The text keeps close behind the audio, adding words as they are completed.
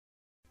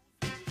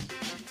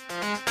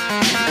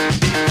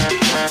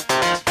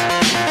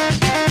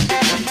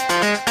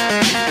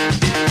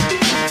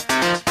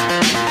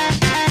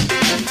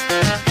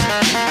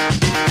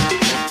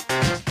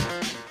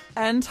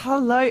And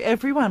hello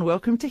everyone,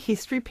 welcome to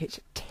History Pitch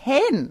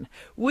 10.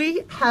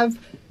 We have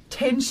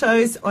 10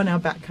 shows on our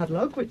back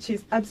catalogue, which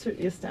is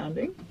absolutely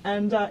astounding.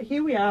 And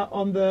here we are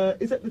on the,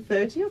 is it the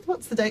 30th?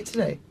 What's the date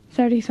today?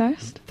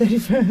 31st.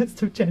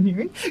 31st of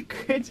January,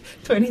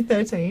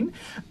 2013.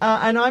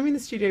 And I'm in the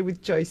studio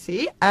with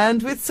Josie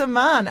and with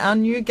Saman, our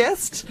new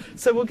guest.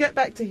 So we'll get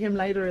back to him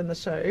later in the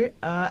show.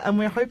 And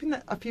we're hoping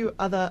that a few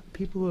other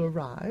people will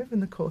arrive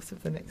in the course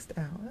of the next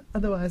hour.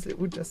 Otherwise, it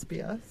would just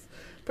be us.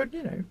 But,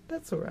 you know,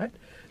 that's all right.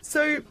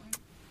 So,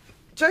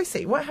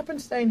 Josie, what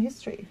happened today in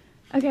history?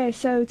 Okay,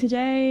 so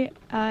today,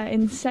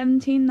 in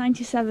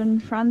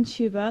 1797, Franz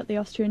Schubert, the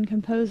Austrian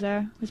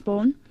composer, was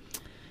born.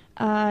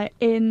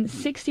 In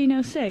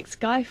 1606,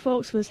 Guy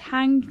Fawkes was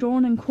hanged,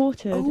 drawn and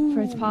quartered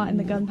for his part in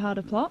the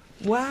gunpowder plot.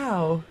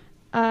 Wow.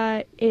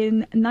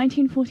 In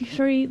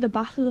 1943, the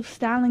Battle of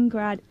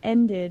Stalingrad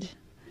ended.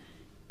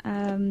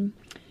 In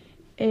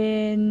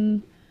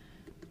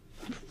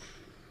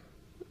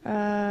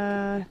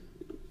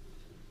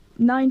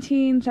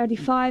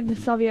 1935, the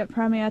Soviet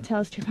Premier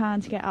tells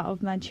Japan to get out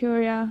of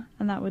Manchuria,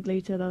 and that would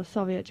lead to the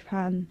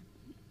Soviet-Japan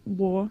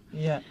War.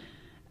 Yeah.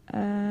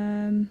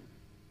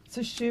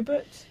 So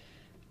Schubert,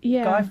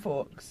 yeah, Guy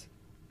Fawkes,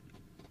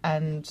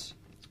 and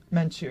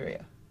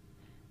Manchuria.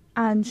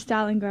 And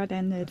Stalingrad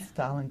ended.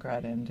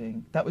 Stalingrad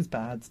ending. That was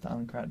bad.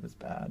 Stalingrad was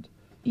bad.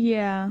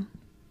 Yeah.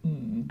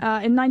 In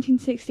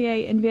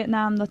 1968, in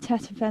Vietnam, the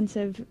Tet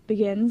Offensive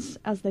begins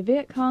as the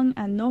Viet Cong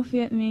and North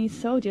Vietnamese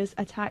soldiers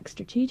attack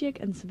strategic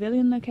and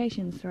civilian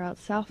locations throughout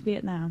South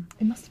Vietnam.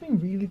 It must have been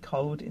really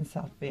cold in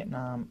South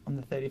Vietnam on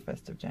the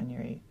 31st of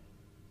January.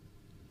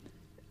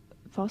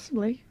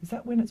 Possibly. Is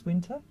that when it's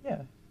winter?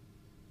 Yeah.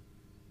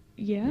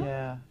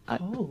 Yeah? Yeah.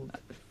 Cold.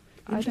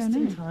 I don't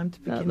know. Time to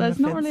begin There's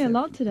an not really a offensive.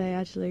 lot today,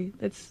 actually.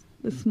 It's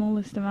the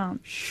smallest amount.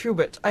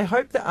 Schubert. I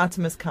hope that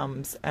Artemis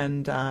comes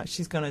and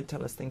she's going to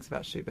tell us things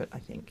about Schubert, I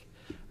think.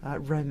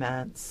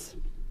 Romance,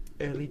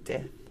 early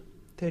death,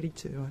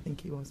 32 I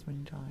think he was when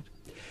he died.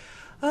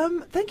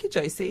 Thank you,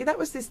 Josie. That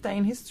was this day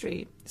in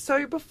history.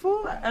 So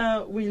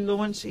before we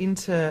launch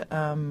into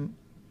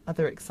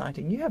other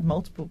exciting, you have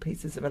multiple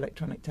pieces of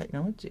electronic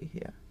technology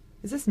here.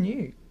 Is this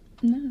new?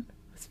 No.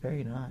 It's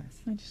very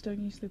nice. I just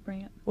don't usually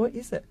bring it. What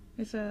is it?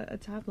 It's a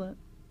tablet.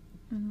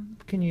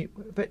 Can you?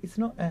 But it's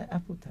not an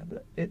Apple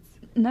tablet. It's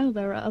no.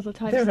 There are other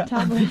types there of are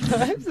tablets.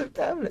 other types of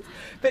tablets.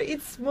 But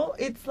it's small.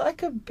 It's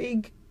like a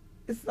big.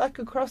 It's like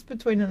a cross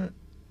between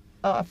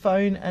a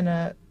phone and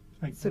a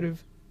sort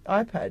of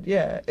iPad.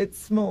 Yeah, it's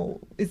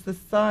small. It's the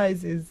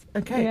size is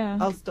okay. Yeah.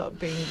 I'll stop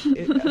being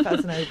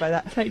fascinated by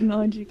that.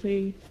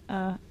 Technologically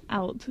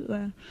out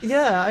there.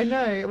 Yeah, I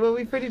know. Well,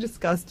 we've already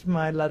discussed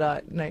my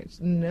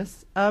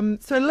Luddite-ness.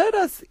 So let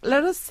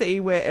us see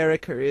where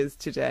Erica is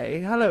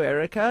today. Hello,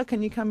 Erica.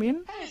 Can you come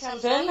in? Hey,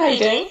 Tamson. How you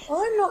doing?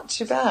 I'm not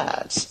too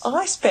bad.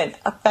 I spent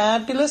a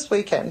fabulous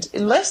weekend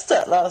in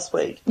Leicester last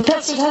week.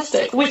 That's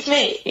fantastic. With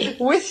me.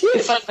 With you.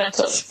 It's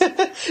fundamentals.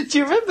 Do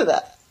you remember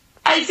that?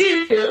 I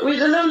do. We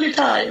had a lovely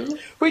time.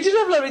 We did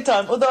have a lovely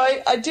time, although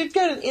I did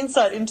get an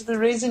insight into the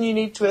reason you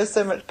need to wear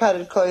so much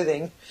padded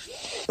clothing.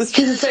 Because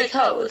it's so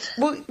cold.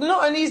 Well,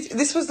 not only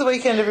this was the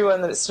weekend,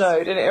 everyone, that it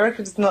snowed, and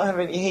Erica does not have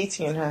any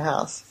heating in her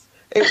house.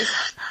 It was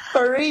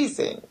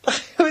freezing.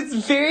 It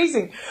was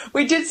freezing.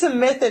 We did some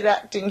method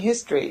acting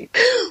history.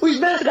 We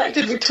method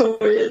acted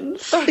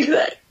Victorians.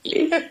 Exactly.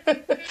 They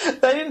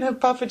didn't have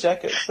puffer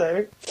jackets,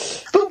 though.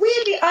 But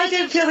weirdly, I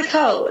don't feel the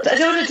cold. I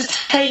don't want to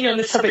detain you on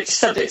this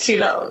subject too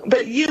long,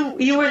 but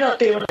you were not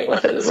dealing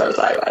with it as well as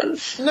I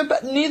was. No,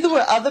 but neither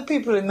were other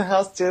people in the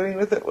house dealing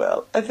with it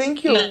well. I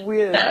think you're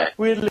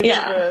weirdly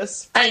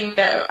diverse. I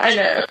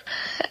know.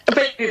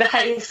 Basically, the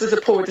house was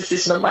a poor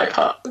decision on my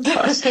part, and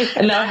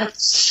now I have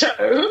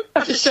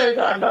to show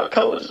that I'm not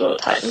cold at all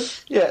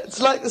times. Yeah,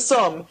 it's like the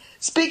Somme.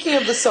 Speaking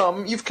of the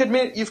Somme, you've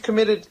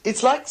committed.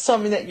 It's like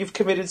something that you've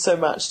committed so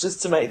much.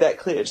 Just to make that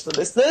clear to the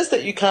listeners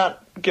that you can't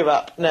give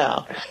up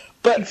now.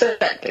 But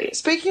exactly.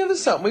 Speaking of the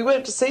Somme, we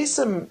went to see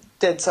some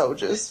dead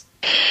soldiers.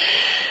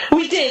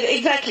 We did,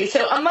 exactly.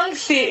 So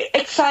amongst the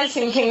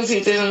exciting things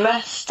we did in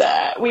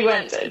Leicester, we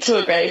went to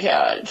a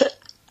graveyard,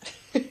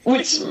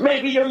 which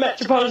maybe your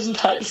metropolitan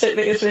types don't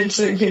think is an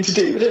interesting thing to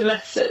do, but in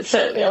Leicester it's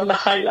certainly on the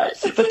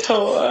highlights of the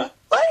tour.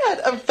 I had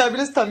a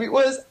fabulous time. It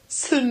was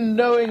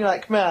snowing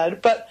like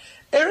mad, but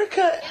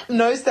Erica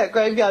knows that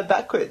graveyard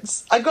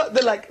backwards. I got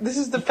this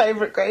is the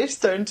favourite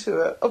gravestone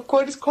tour of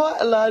it's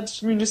quite a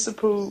large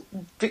municipal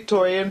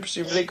Victorian,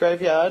 presumably,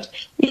 graveyard.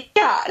 Yeah,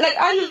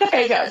 I love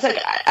graveyards.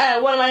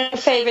 One of my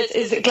favourites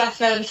is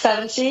Glasnevin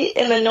Cemetery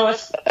in the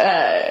north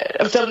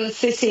of Dublin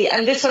City,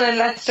 and this one in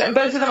Leicester, and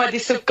both of them are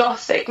these sort of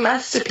gothic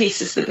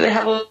masterpieces that they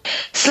have all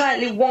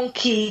slightly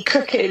wonky,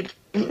 crooked,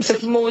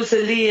 sort of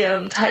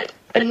mausoleum type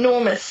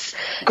enormous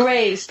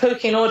graves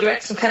poking in all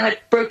directions, kind of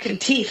like broken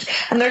teeth,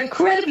 and they're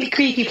incredibly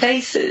creepy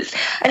places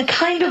and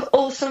kind of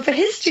awesome for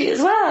history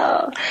as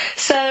well.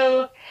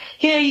 So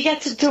you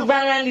get to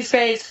run around these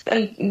graves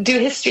and do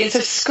history and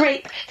sort of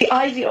scrape the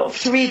ivy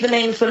off to read the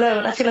names below,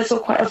 and I feel that's all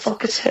quite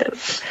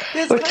evocative.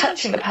 We're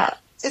touching the past.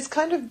 It's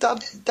kind of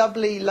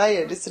doubly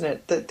layered, isn't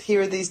it? That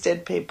here are these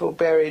dead people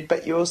buried,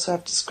 but you also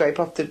have to scrape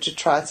off the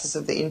detritus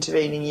of the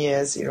intervening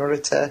years in order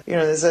to,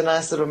 there's a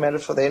nice little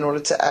metaphor there, in order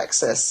to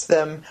access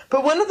them.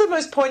 But one of the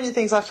most poignant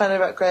things I find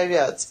about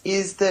graveyards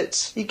is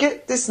that you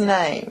get this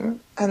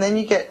name, and then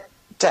you get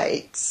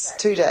dates,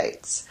 2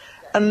 dates,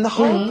 and the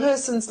whole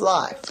person's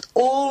life,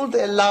 all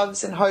their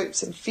loves and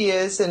hopes and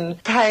fears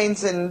and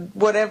pains and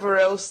whatever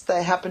else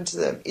they happen to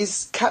them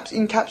is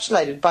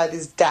encapsulated by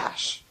this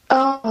dash.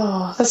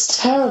 Oh,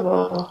 that's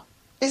terrible.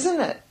 Isn't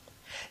it?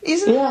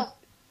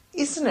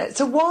 Isn't it?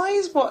 So why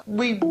is what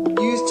we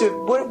used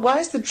to... Why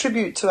is the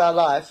tribute to our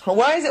life?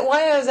 Why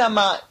is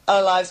our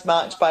lives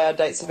marked by our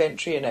dates of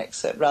entry and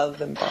exit rather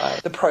than by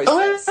the process?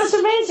 Oh, that's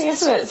amazing,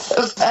 isn't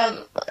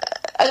it?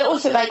 And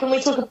also, like, when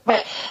we talk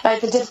about,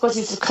 like, the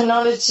difficulties of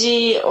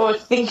chronology or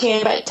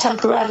thinking about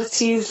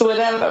temporalities or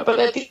whatever, but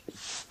at the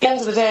end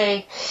of the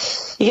day,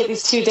 you get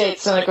these 2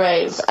 dates on a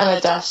grave and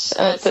a dash,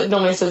 and it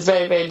normally says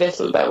very, very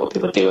little about what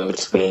people do in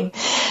between.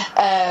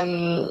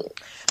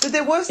 But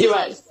there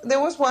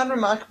was one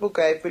remarkable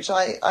grave which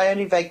I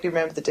only vaguely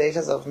remember the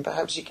details of, and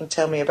perhaps you can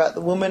tell me about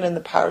the woman and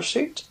the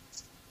parachute.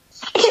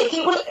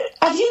 Okay,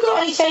 have you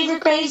got any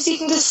favourite graves you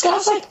can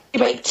discuss? Like,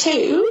 about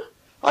 2?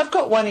 I've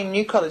got one in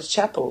New College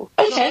Chapel.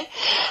 Okay.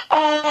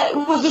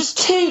 Well, there's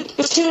two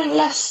in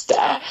Leicester,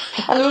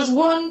 and there was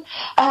one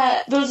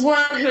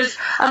who was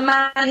a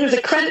man who was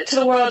a credit to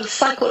the world of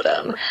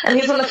cycledom, and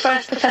he was one of the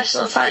first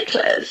professional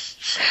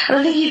cyclists. And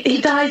I think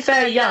he died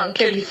very young.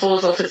 Clearly, he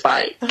falls off his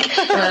bike in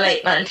the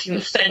late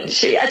 19th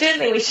century. I don't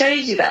think we showed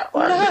you that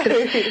one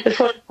because the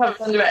photo was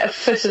under about a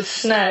foot of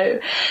snow.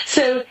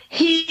 So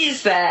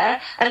he's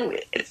there, and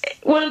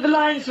one of the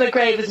lines in the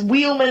grave is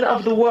 "Wheelman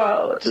of the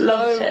world,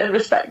 loved him,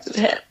 respected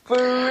him."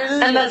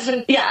 Brilliant. And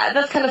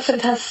that's kind of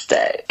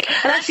fantastic.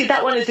 And actually,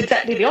 that one is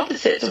exactly the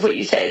opposite of what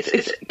you say.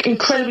 It's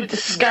incredibly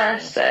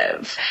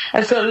discursive,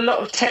 and it's got a lot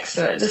of text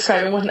in it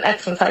describing what an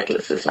excellent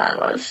cyclist this man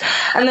was.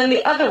 And then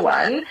the other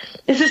one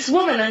is this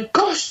woman, and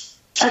gosh,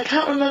 I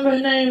can't remember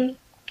her name.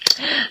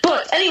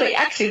 But anyway,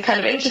 actually kind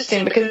of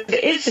interesting because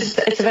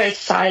it's a very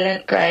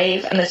silent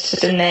grave, and it's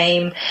just a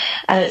name,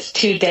 and it's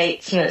 2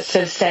 dates, and it's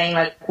sort of saying,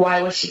 like,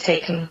 why was she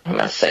taken from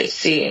us so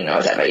soon, or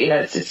whatever,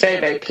 it's very,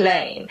 very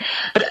plain.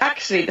 But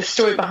actually the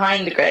story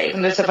behind the grave,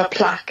 and there's sort of a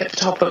plaque at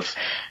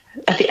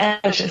the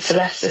entrance to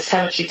Leicester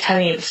Cemetery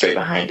telling you the story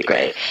behind the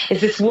grave, is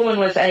this woman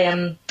was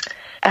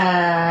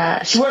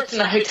she worked in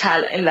a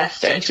hotel in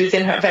Leicester, and she was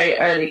in her very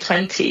early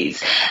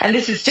 20s. And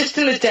this is just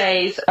in the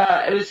days,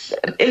 it was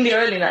in the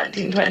early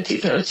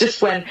 1920s, and it was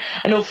just when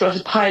an awful lot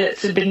of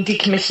pilots had been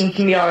decommissioned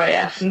from the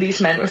RAF, and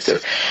these men were sort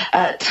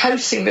of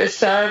touting their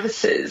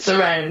services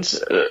around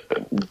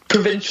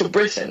provincial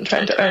Britain,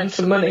 trying to earn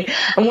some money.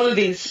 And one of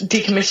these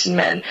decommissioned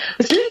men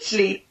was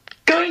literally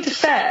going to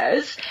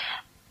fairs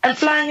and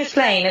flying his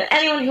plane, and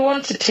anyone who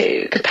wanted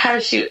to could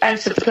parachute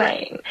out of the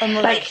plane.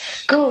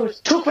 God,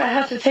 talk about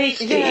health and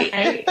safety,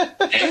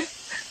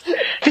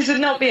 This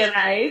would not be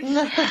allowed.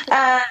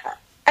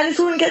 And this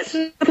woman gets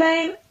in the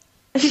plane,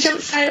 and she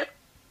jumps out,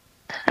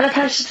 and her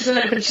parachute doesn't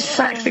open, and she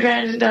smacks the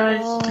ground and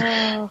dies.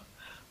 Oh.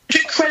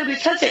 It's incredibly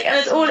tragic, and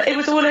it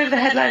was all over the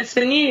headlines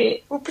for the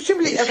news. Well,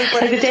 presumably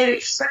everybody... Like the Daily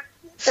Express.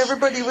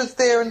 Everybody was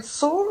there and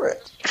saw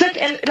it.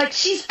 Exactly, and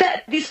she's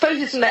there. These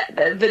photos from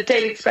the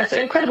Daily Express are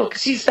incredible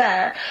because she's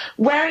there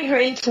wearing her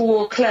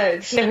interwar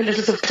clothes, her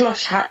little sort of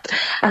plush hat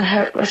and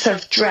her sort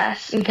of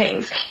dress and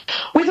things,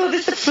 with all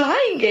this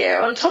flying gear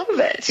on top of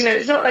it.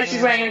 It's not like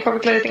she's wearing any proper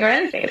clothing or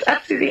anything. It's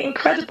absolutely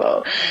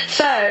incredible.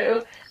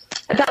 So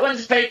that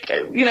one's very,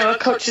 a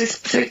culturally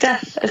specific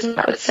death, as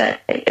I would say.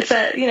 It's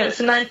a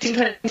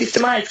 1920s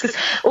demise because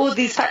all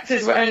these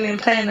factors were only in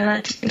play in the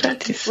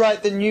 1920s.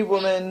 Right, the new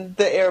woman,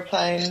 the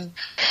aeroplane.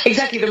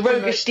 Exactly, the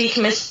roguish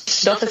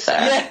decommissioned officer.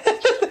 Yeah,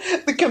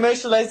 the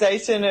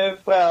commercialisation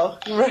of,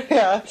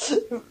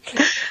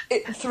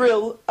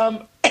 thrill.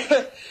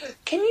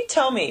 Can you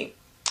tell me,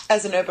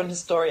 as an urban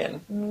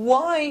historian,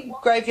 why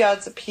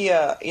graveyards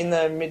appear in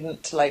the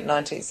mid to late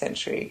 19th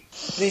century,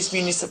 these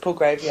municipal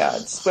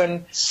graveyards?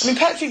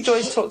 Patrick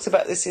Joyce talks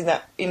about this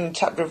in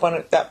chapter 1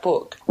 of that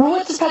book. Well,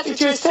 what does Patrick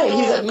Joyce say?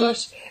 He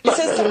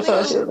says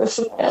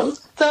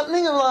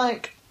something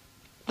like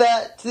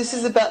that this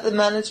is about the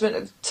management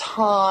of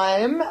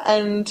time,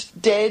 and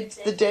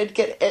the dead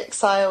get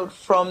exiled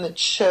from the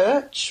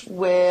church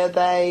where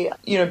they,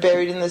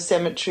 buried in the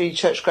cemetery,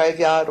 church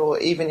graveyard, or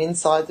even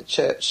inside the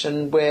church,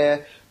 and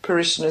where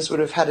parishioners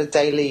would have had a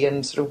daily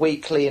and sort of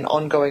weekly and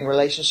ongoing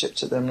relationship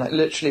to them, like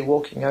literally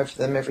walking over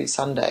them every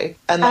Sunday.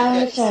 And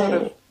they get sort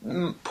of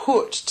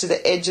put to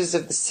the edges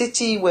of the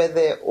city where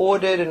they're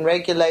ordered and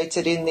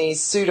regulated in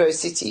these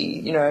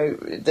pseudo-city,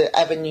 the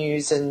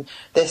avenues, and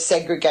they're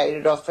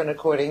segregated often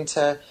according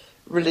to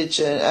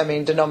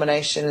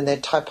denomination, and they're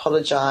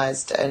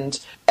typologized, and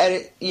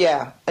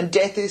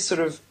death is sort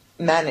of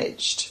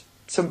managed.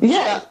 So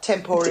about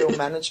temporal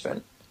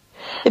management.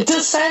 It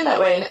does sound that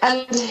way,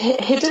 and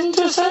hidden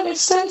to a certain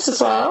extent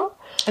as well.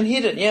 And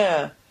hidden,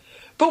 yeah.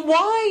 But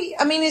why?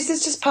 I mean, is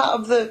this just part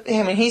of the...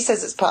 I mean, he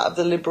says it's part of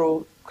the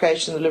liberal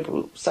creation, the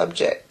liberal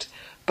subject.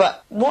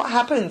 But what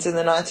happens in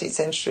the 19th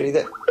century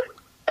that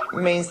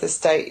means the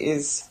state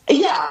is...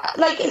 Yeah,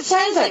 like, it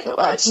sounds like...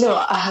 Well, do you know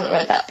what? I haven't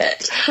read that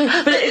bit.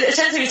 But it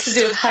sounds like it's to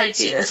do with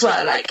hygiene as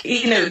well. Like,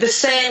 you know, the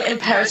same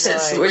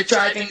imperatives that were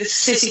driving the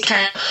city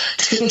council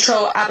to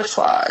control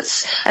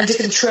abattoirs and to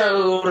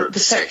control the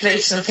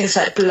circulation of things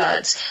like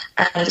blood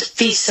and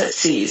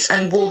feces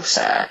and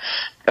water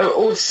are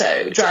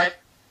also driving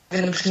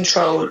them to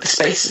control the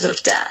spaces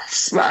of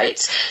death, right?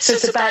 So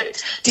it's about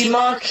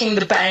demarking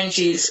the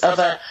boundaries of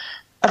a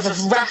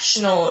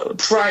rational,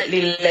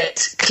 brightly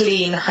lit,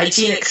 clean,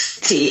 hygienic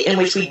city in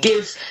which we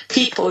give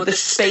people the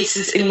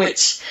spaces in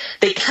which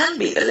they can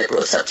be the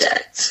liberal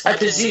subjects, I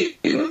presume.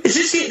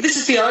 This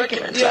is the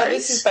argument, yeah,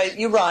 right?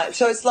 You're right.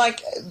 So it's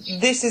like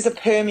this is a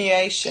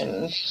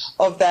permeation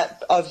of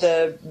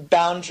the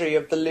boundary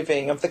of the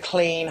living, of the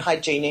clean,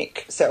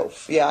 hygienic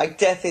self. Yeah, like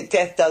death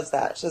does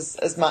that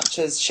as much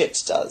as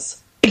shit does.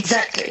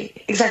 Exactly.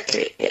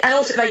 And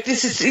also, like,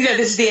 this is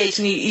the age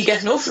when you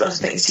get an awful lot of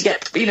things. You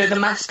get, the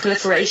mass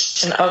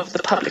proliferation of the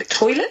public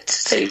toilet,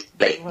 so,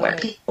 like, where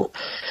people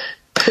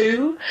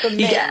poo. For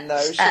men,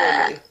 though,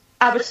 surely.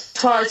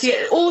 Abattoirs,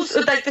 yeah.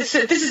 Also, like, this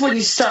is when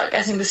you start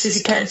getting the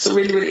city council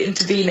really, really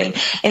intervening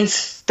in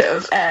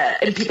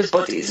people's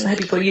bodies and how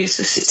people use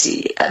the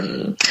city.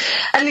 And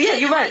yeah,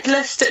 you're right.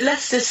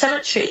 Leicester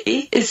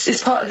Cemetery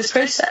is part of this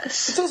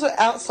process. It's also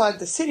outside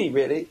the city,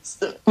 really.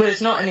 Well,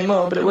 it's not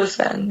anymore, but it was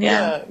then.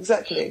 Yeah,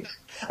 exactly.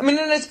 I mean,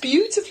 and it's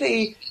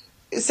beautifully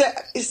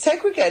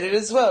segregated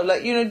as well.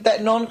 Like,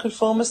 that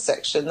non-conformist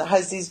section that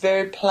has these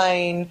very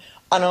plain,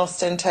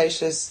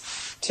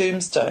 unostentatious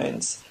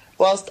tombstones,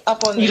 whilst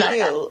up on the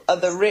hill are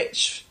the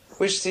rich,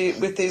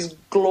 with these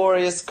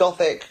glorious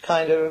Gothic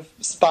kind of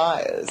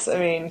spires. I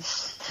mean...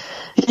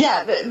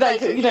 Yeah,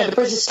 the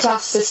British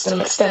class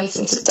system extends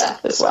into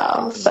death as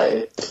well,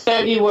 so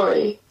don't you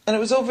worry. And it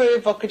was all very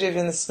evocative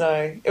in the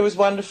snow. It was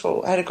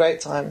wonderful. I had a great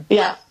time.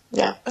 Yeah.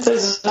 So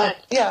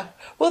yeah.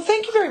 Well,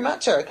 thank you very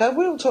much, Erica.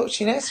 We'll talk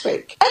to you next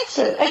week.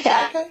 Excellent. Okay.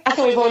 I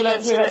think we've all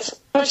learned through it.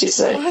 What do you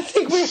say? I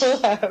think we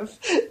will have.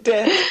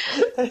 Death.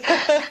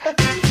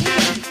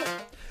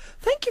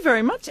 Thank you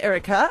very much,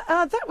 Erica.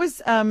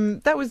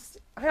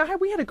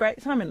 We had a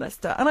great time in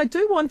Leicester, and I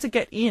do want to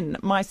get in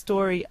my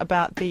story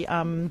about the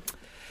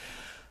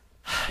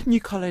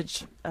New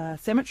College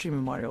Cemetery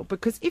Memorial,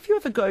 because if you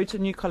ever go to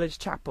New College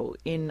Chapel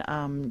in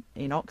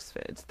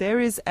Oxford,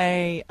 there is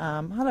a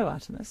hello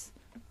Artemis.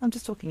 I'm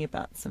just talking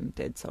about some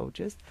dead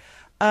soldiers.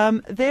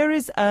 There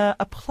is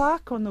a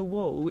plaque on the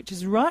wall which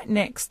is right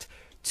next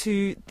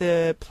to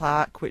the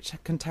plaque which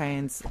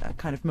contains a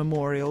kind of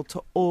memorial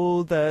to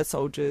all the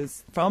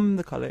soldiers from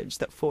the college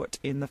that fought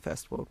in the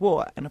First World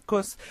War. And of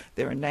course,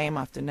 there are name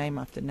after name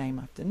after name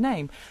after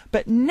name.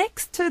 But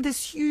next to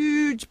this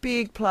huge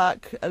big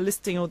plaque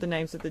listing all the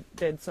names of the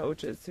dead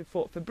soldiers who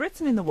fought for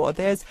Britain in the war,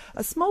 there's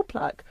a small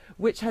plaque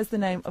which has the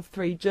name of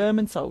 3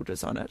 German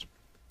soldiers on it.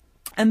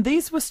 And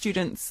these were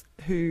students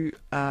who,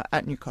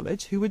 at New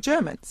College, who were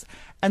Germans.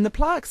 And the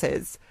plaque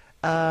says...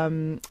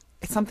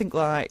 it's something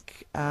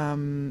like,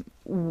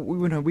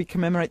 we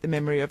commemorate the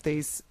memory of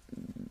these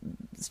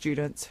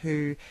students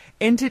who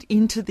entered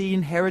into the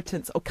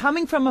inheritance, or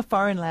coming from a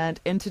foreign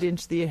land, entered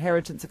into the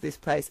inheritance of this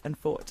place and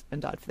fought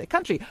and died for their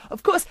country.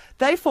 Of course,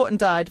 they fought and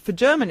died for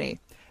Germany.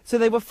 So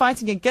they were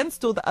fighting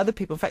against all the other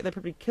people. In fact, they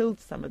probably killed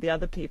some of the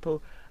other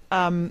people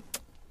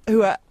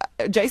who are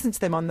adjacent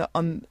to them on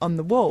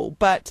the wall.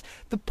 But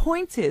the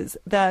point is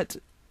that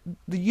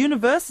the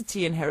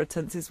university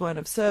inheritance is one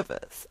of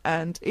service,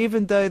 and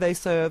even though they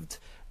served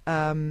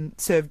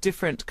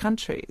different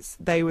countries,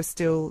 they were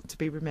still to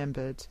be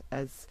remembered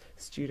as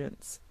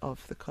students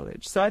of the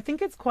college. So I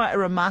think it's quite a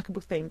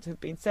remarkable thing to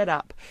have been set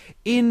up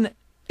in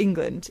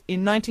England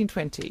in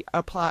 1920,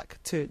 a plaque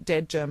to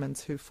dead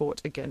Germans who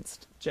fought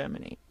against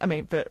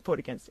fought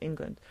against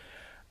England.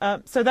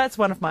 So that's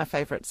one of my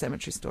favourite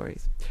cemetery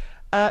stories.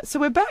 So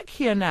we're back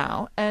here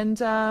now, and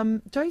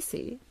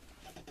Josie.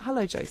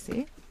 Hello,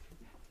 Josie.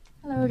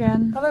 Hello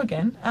again. Hello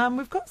again.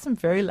 We've got some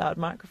very loud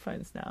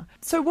microphones now.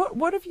 So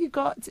what have you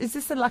got? Is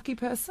this a lucky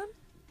person?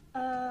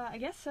 I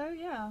guess so,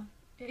 yeah.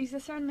 He's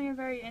certainly a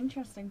very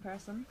interesting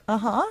person.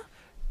 Uh-huh.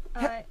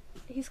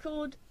 He's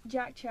called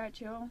Jack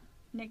Churchill,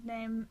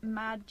 nickname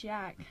Mad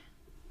Jack.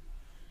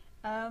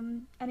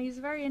 And he's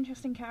a very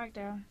interesting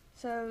character.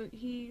 So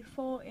he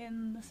fought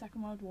in the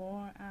Second World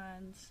War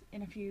and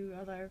in a few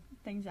other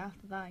things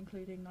after that,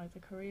 including like the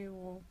Korea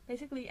War.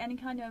 Basically any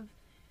kind of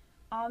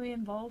army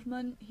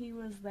involvement, he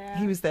was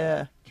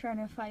there trying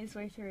to fight his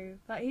way through.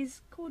 But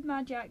he's called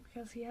Mad Jack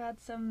because he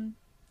had some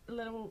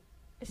little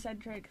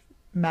eccentric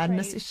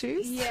madness traits.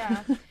 issues.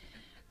 Yeah.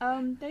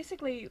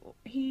 Basically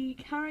he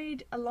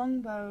carried a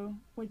longbow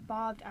with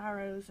barbed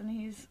arrows, and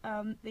he's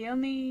the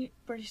only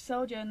British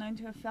soldier known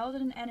to have felled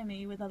an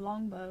enemy with a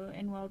longbow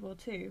in World War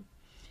II.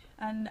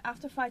 And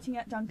after fighting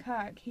at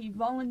Dunkirk, he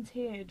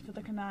volunteered for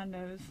the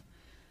commandos.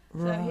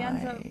 So he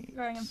ends up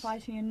going and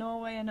fighting in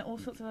Norway and all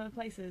sorts of other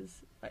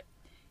places. But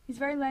he's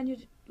very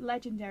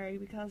legendary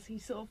because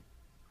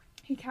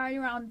he carried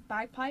around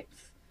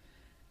bagpipes,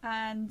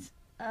 and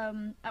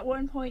at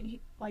one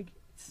point,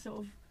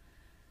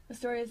 the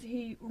story is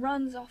he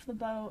runs off the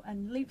boat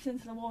and leaps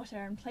into the water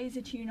and plays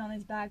a tune on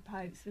his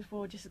bagpipes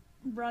before just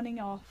running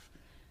off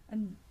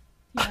and,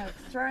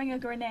 throwing a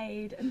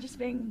grenade and just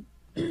being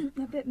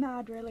a bit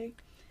mad, really.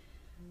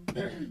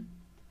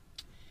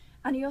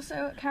 And he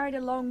also carried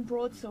a long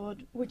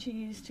broadsword, which he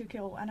used to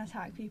kill and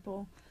attack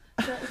people.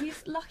 So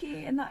he's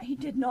lucky in that he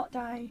did not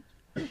die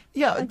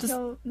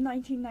until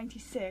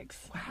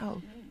 1996.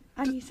 Wow.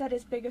 And he said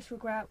his biggest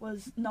regret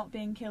was not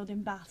being killed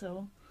in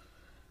battle.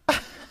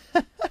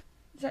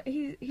 So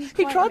he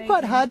tried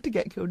quite hard to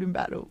get killed in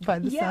battle, by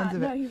the sounds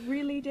of it. Yeah, no, he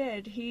really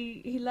did.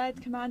 He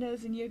led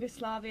commandos in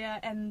Yugoslavia,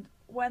 and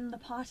when the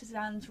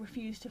partisans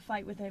refused to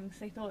fight with him because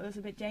they thought it was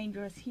a bit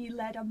dangerous, he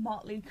led a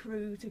motley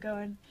crew to go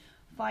and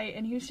fight,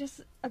 and he was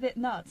just a bit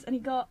nuts. And he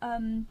got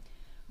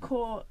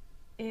caught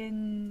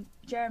in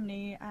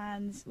Germany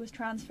and was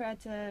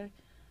transferred to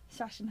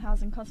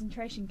Sachsenhausen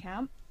concentration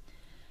camp.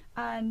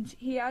 And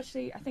he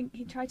actually, I think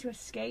he tried to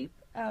escape.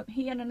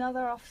 He and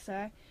another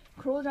officer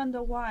crawled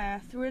under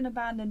wire through an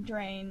abandoned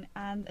drain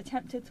and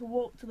attempted to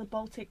walk to the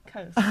Baltic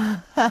coast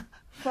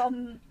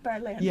from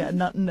Berlin. Yeah,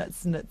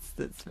 that's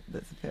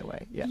a fair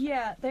way. Yeah.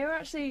 Yeah, they were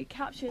actually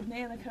captured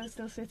near the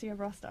coastal city of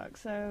Rostock,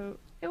 so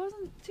it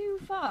wasn't too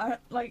far.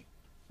 Like,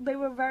 they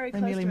were very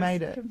close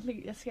to a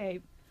complete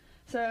escape.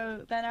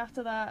 So then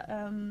after that,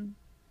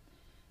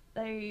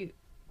 they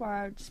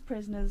were just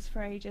prisoners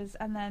for ages,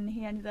 and then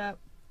he ended up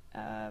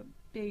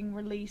being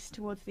released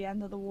towards the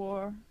end of the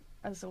war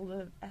as all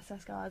the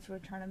SS guards were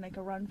trying to make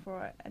a run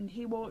for it. And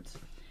he walked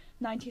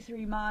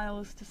 93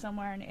 miles to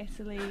somewhere in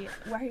Italy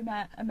where he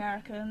met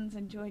Americans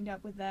and joined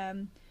up with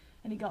them.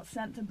 And he got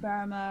sent to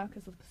Burma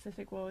because the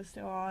Pacific War was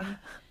still on.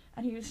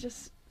 And he was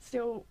just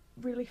still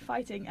really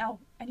fighting. Oh,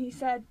 and he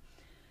said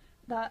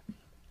that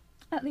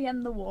at the end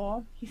of the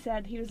war, he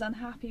said he was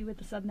unhappy with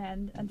the sudden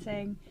end and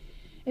saying,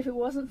 if it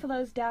wasn't for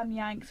those damn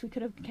Yanks, we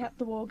could have kept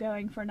the war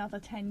going for another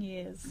 10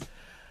 years.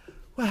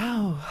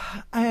 Wow.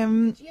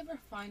 Did you ever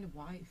find a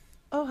wife?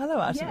 Oh, hello,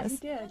 Artemis.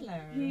 Yeah, he did.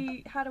 Hello.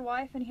 He had a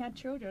wife and he had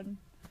children.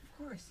 Of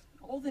course.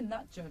 All the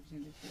nut jobs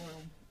in this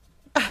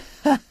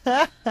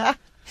world.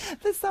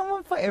 There's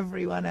someone for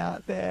everyone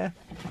out there.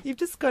 You've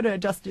just got to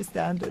adjust your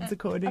standards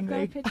accordingly.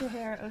 I've got a picture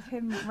here of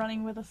him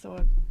running with a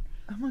sword.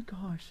 Oh my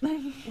gosh.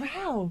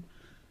 Wow.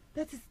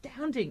 That's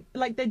astounding.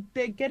 Like,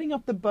 they're getting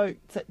off the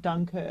boats at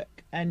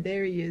Dunkirk, and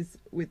there he is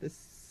with a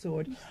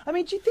sword. I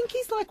mean, do you think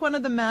he's like one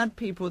of the mad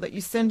people that you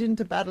send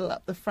into battle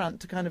up the front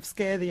to kind of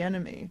scare the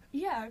enemy?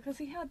 Yeah, because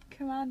he had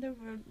command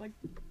over, like,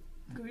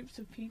 groups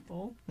of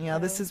people. Yeah, so.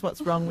 This is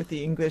what's wrong with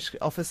the English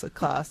officer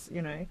class,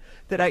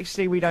 that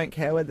actually we don't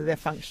care whether they're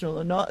functional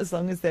or not, as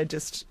long as they're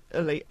just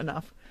elite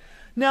enough.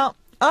 Now,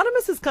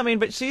 Artemis has come in,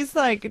 but she's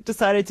like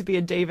decided to be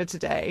a diva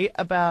today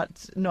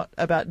not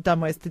about Dumb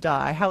Ways to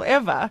Die.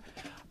 However,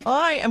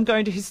 I am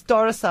going to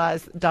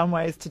historicise Dumb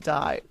Ways to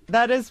Die.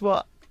 That is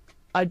what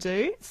I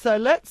do. So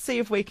let's see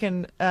if we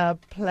can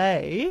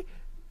play.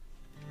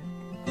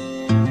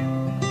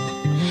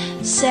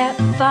 Set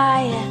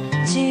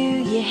fire to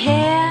your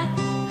hair,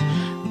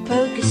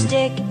 poke a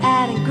stick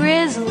at a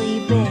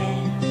grizzly bear,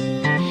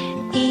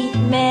 eat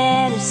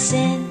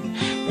medicine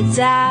that's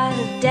out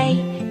of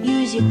date,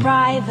 use your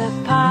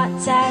private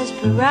parts as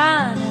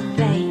piranha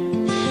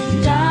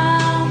bait.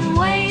 Dumb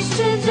ways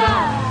to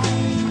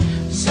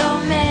die, so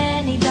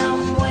many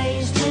dumb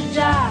ways to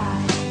die.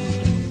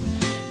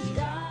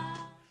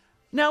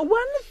 Now,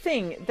 one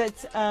thing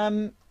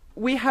that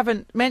we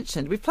haven't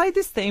mentioned, we've played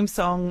this theme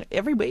song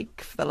every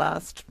week for the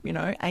last,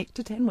 8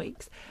 to 10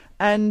 weeks,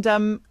 and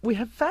we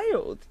have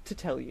failed to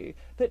tell you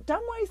that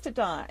Dumb Ways to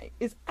Die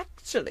is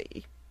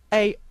actually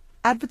a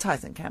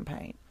advertising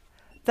campaign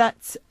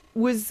that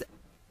was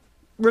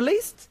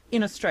released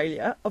in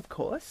Australia, of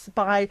course,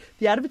 by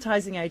the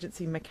advertising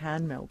agency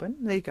McCann Melbourne.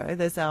 There you go.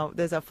 There's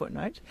our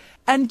footnote.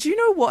 And do you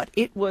know what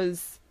it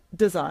was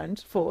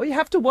designed for? You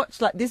have to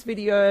watch like this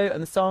video,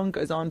 and the song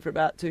goes on for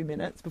about 2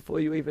 minutes before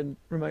you even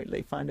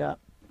remotely find out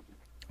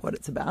what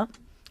it's about.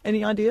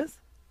 Any ideas?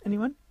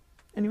 Anyone?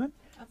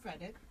 I've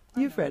read it.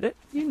 You've read it.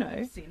 You know.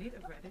 I've seen it.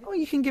 I've read it. Oh,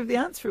 you can give the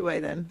answer away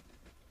then,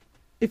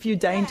 if you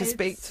deign to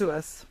speak to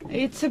us.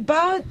 It's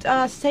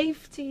about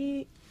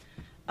safety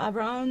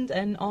around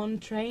and on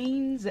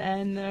trains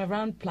and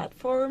around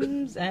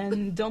platforms,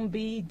 and don't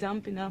be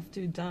dumb enough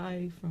to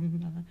die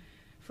from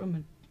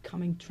a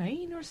coming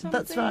train or something.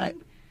 That's right.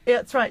 Yeah,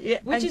 that's right. Yeah,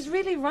 which is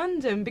really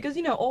random because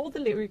all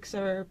the lyrics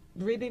are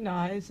really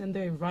nice and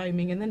they're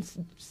rhyming, and then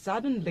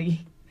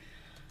suddenly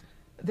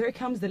there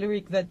comes the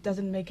lyric that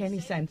doesn't make any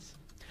sense.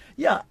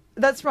 Yeah,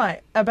 that's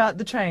right, about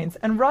the trains.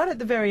 And right at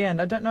the very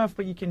end, I don't know if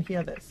you can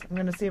hear this. I'm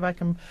going to see if I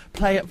can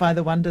play it by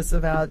the wonders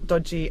of our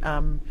dodgy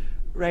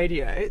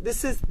radio.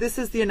 This is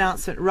the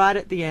announcement right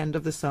at the end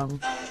of the song.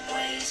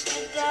 Ways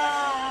to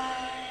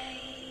die.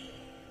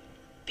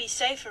 Be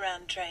safe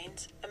around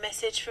trains. A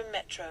message from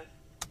Metro.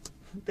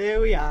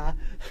 There we are.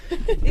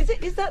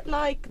 Is that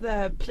like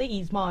the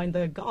please mind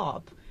the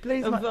garb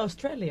of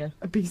Australia?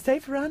 Be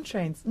safe around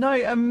trains. No,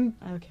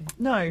 Okay.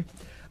 no.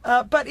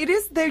 But it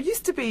is. There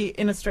used to be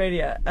in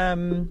Australia.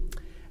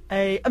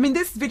 I mean,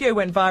 this video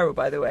went viral,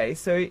 by the way,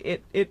 so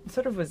it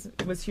sort of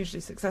was hugely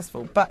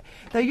successful. But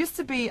there used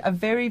to be a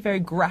very, very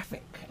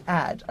graphic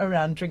ad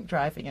around drink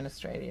driving in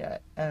Australia,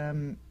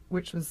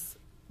 which was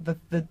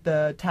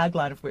the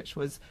tagline of which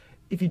was,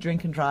 "If you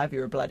drink and drive,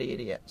 you're a bloody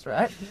idiot,"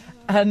 right?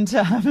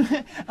 Yeah.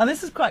 And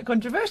this is quite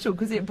controversial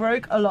because it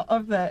broke a lot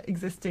of the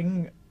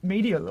existing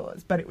media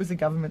laws, but it was a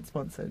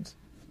government-sponsored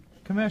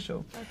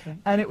commercial. Okay.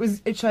 And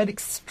it showed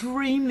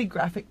extremely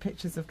graphic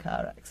pictures of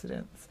car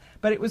accidents.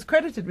 But it was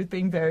credited with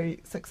being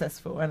very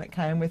successful, and it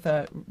came with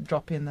a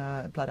drop in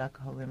the blood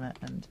alcohol limit.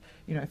 And,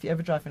 you know, if you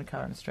ever drive in a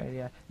car in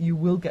Australia, you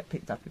will get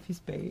picked up if you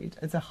speed.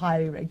 It's a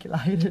highly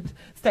regulated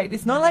state.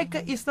 It's not like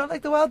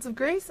the wilds of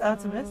Greece,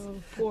 Artemis. Oh,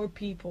 poor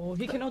people.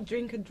 He cannot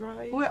drink and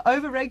drive. We're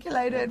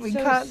over-regulated. We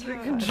So can't sad.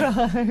 drink and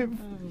drive.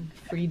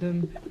 Oh,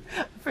 freedom.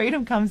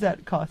 Freedom comes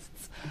at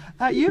costs.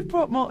 You've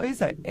brought more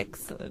ouzo.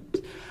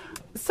 Excellent.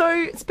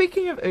 So,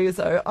 speaking of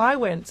ouzo, I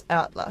went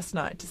out last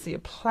night to see a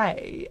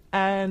play,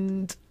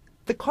 and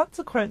the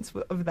consequence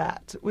of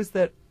that was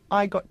that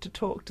I got to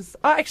talk to...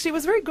 actually, it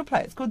was a very good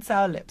play. It's called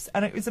Sour Lips,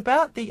 and it was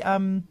about the...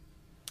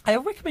 I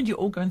recommend you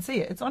all go and see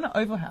it. It's on at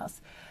Oval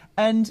House,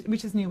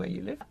 which is near where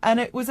you live. And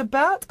it was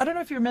about... I don't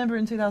know if you remember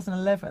in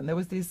 2011, there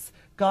was this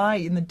guy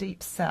in the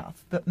Deep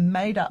South that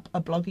made up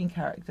a blogging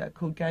character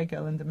called Gay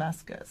Girl in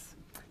Damascus.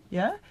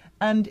 Yeah?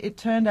 And it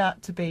turned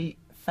out to be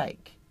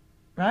fake.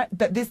 Right,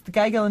 but the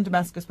gay girl in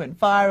Damascus went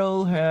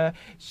viral.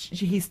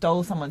 He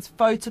stole someone's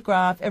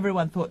photograph.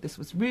 Everyone thought this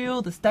was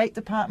real. The State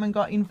Department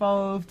got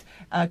involved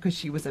because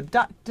she was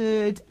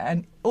abducted,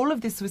 and all of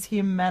this was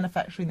him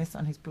manufacturing this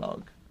on his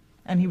blog.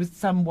 And he was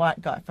some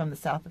white guy from the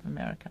south of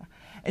America.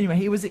 Anyway,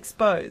 he was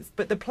exposed.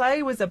 But the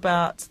play was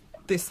about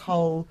this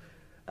whole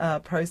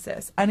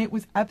process, and it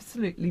was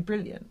absolutely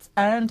brilliant.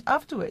 And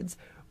afterwards,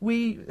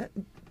 we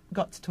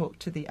got to talk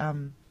to the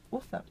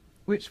author,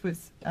 which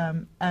was,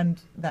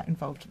 and that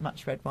involved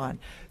much red wine.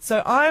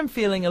 So I'm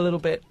feeling a little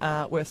bit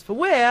worse for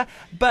wear,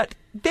 but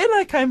then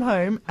I came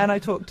home and I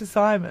talked to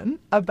Simon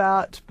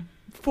about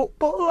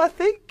football, I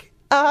think.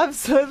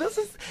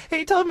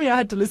 He told me I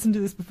had to listen to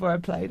this before I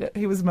played it.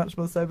 He was much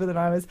more sober than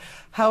I was.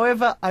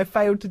 However, I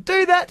failed to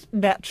do that,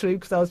 naturally,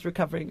 because I was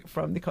recovering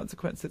from the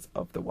consequences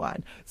of the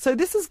wine. So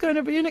this is going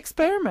to be an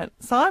experiment.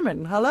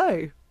 Simon,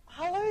 hello.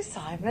 Hello,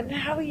 Simon.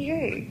 How are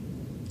you?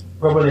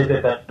 Probably a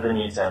bit better than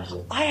you,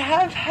 Tamson. I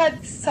have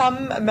had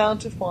some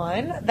amount of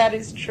wine, that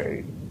is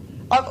true.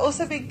 I've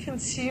also been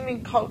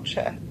consuming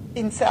culture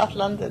in South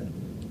London.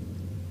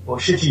 Or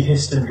should you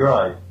hist and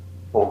drive?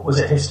 Or was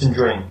it hist and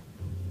drink?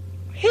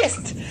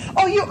 Hist!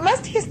 Oh, you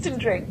must hist and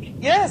drink.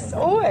 Yes,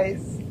 always.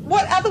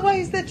 What other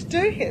way is there to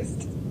do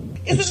hist?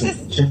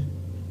 Isn't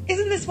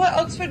this why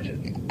Oxford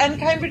and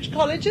Cambridge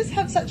colleges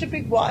have such a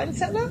big wine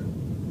cellar?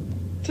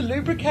 To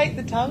lubricate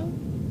the tongue?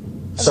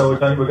 So we're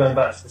going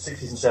back to the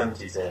 60s and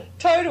 70s here.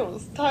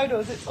 Totals.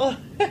 It's all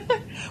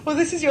well,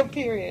 this is your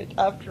period,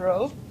 after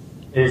all.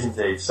 It is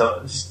indeed.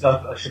 So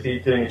I should be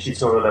doing a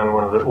tutorial then with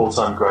one of the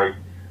all-time great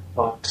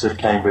Oxford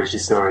Cambridge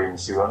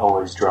historians who are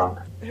always drunk.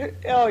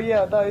 Oh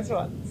yeah, those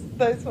ones.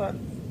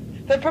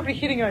 They're probably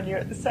hitting on you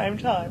at the same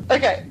time.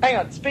 Okay, hang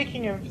on.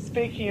 Speaking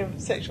of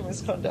sexual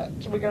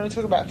misconduct, we're going to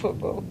talk about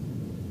football.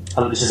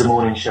 Oh, this is a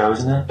morning show,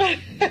 isn't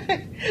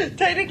it?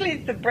 Technically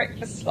it's the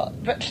breakfast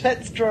slot, but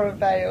let's draw a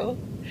veil.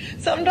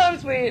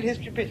 Sometimes we at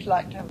HistoryPitch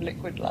like to have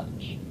liquid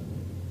lunch.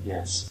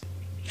 Yes.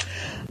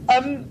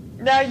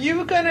 Now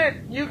you're gonna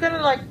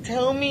like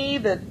tell me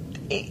that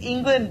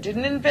England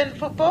didn't invent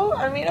football?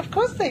 I mean, of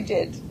course they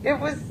did. It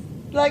was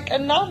like a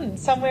nun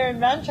somewhere in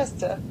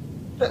Manchester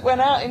that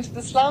went out into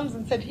the slums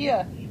and said,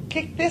 "Here,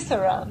 kick this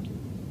around."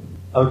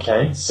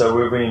 Okay, so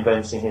we're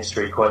reinventing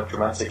history quite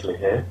dramatically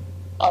here.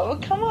 Oh, well,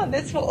 come on,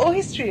 that's what all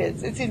history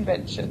is. It's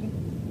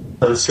invention.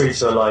 So the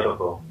streets are alive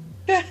football.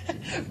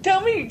 Tell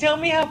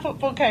me how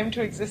football came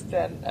to exist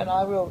then, and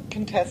I will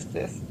contest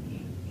this.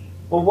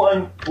 Well, what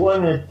I'm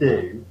going to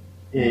do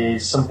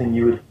is something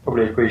you would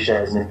probably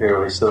appreciate as an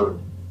imperial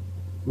historian,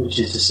 which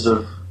is to sort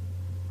of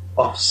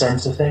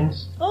off-centre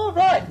things. Oh,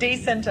 right,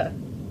 de-centre.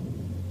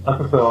 I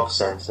prefer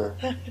off-centre.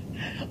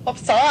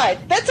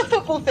 Offside. That's a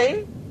football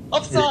thing.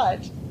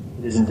 Offside.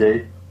 It is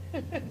indeed.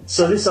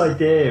 So this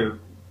idea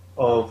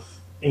of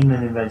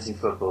England inventing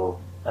football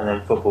and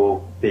then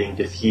football being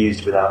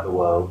diffused throughout the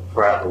world.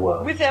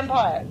 With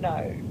empire,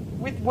 no.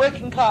 With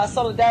working class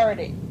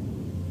solidarity.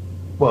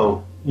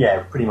 Well,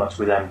 yeah, pretty much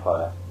with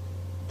empire.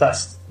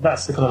 That's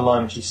the kind of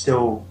line which is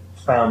still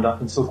found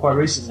up until quite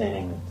recently in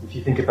England. If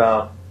you think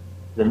about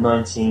the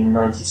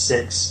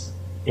 1996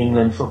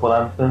 England football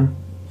anthem,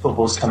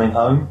 "Football's Coming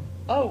Home."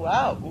 Oh,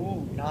 wow.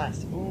 Ooh,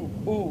 nice.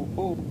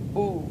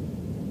 Ooh.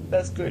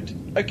 That's good.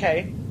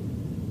 Okay.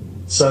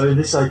 So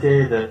this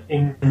idea that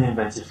England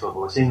invented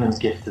football, it's England's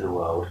gift to the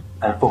world,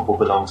 and football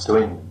belongs to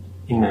England.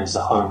 England is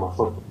the home of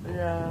football.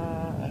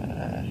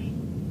 Yeah.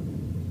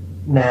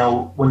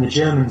 Now, when the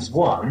Germans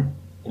won,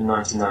 in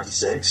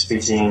 1996,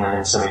 beating England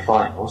in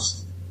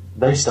semi-finals,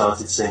 they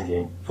started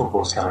singing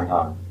 "Football's Coming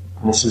Home,"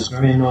 and this was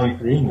very annoying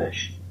for the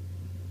English.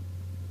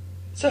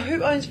 So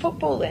who owns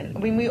football then? I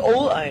mean, we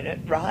all own it,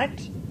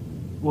 right?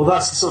 Well,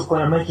 that's the sort of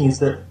point I'm making, is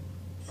that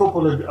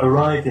football had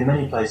arrived in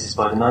many places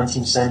by the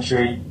 19th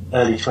century,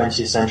 early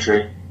 20th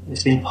century.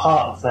 It's been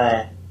part of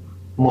their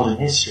modern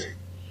history.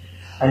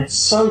 And it's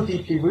so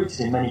deeply rooted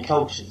in many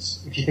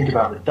cultures. If you think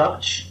about the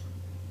Dutch,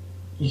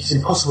 it's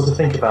impossible to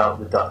think about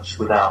the Dutch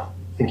without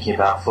thinking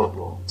about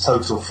football,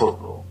 total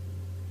football.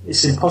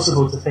 It's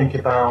impossible to think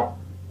about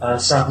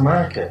South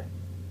America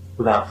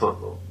without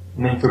football.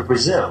 I mean, for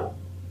Brazil,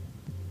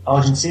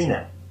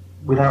 Argentina,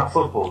 without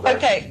football.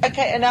 Okay,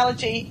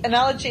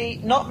 analogy,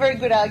 not very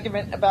good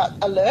argument about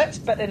alert,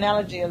 but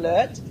analogy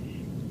alert.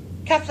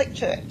 Catholic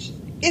Church.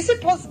 Is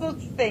it possible to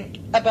think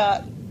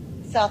about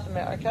South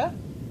America?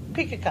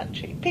 Pick a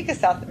country, pick a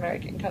South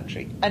American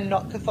country, and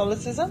not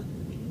Catholicism?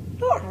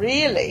 Not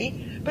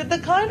really, but the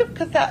kind of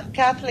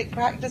Catholic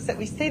practice that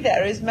we see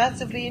there is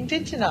massively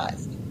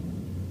indigenized.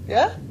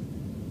 Yeah?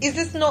 Is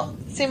this not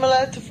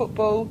similar to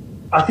football?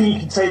 I think you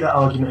can take that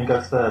argument and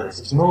go further.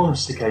 It's more than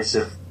just a case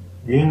of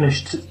the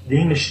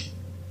English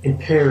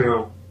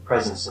imperial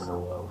presence in the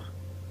world.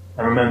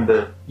 And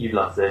remember, you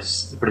love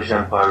this, the British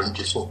Empire isn't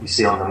just what we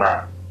see on the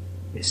map.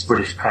 It's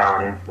British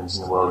power and influence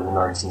in the world in the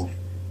 19th,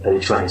 early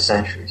 20th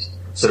centuries.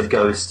 So it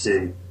goes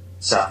to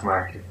South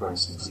America, for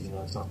instance, even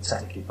though it's not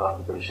technically part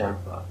of the British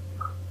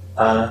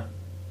Empire.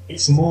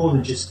 It's more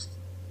than just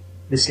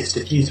this gets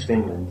diffused with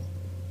England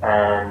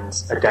and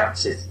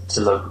adapted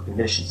to local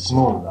conditions. It's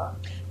more than that.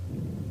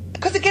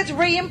 Because it gets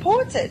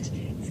re-imported.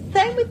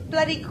 Same with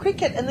bloody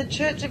cricket and the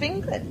Church of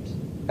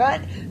England,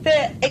 right?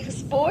 They're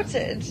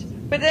exported,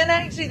 but then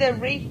actually they're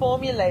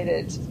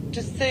reformulated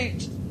to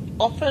suit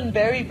often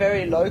very,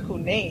 very local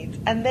needs,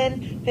 and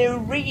then they're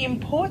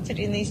re-imported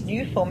in these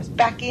new forms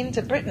back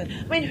into Britain.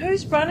 I mean,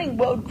 who's running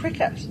world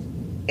cricket?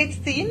 It's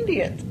the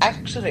Indians,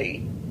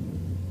 actually.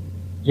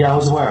 Yeah, I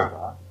was aware of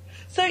that.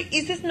 So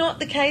is this not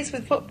the case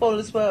with football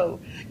as well?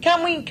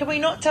 Can we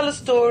not tell a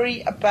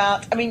story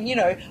about, I mean, you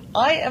know,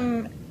 I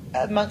am,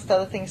 amongst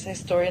other things, a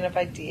historian of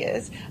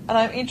ideas, and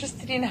I'm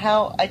interested in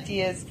how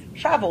ideas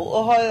travel,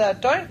 or how they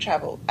don't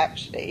travel,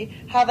 actually,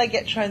 how they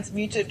get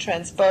transmuted,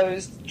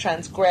 transposed,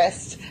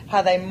 transgressed,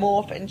 how they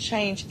morph and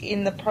change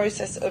in the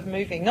process of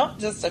moving, not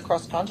just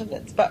across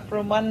continents, but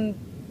from one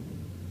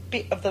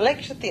bit of the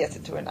lecture theatre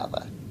to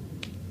another.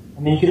 I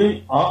mean, you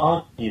could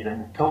argue that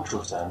in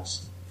cultural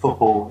terms,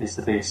 football is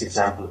the biggest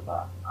example of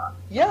that.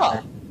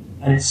 Yeah.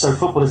 And it's, so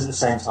football is at the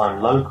same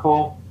time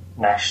local,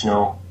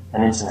 national,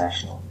 and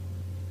international.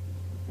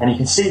 And you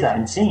can see that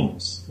in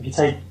teams. If you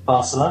take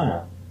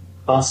Barcelona,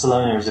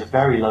 Barcelona is a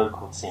very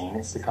local team.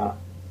 It's the kind of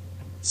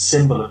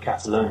symbol of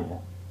Catalonia.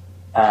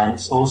 And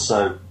it's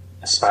also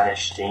a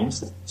Spanish team.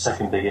 It's the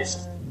second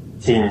biggest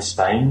team in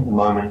Spain. At the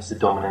moment, it's the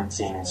dominant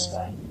team in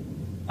Spain.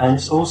 And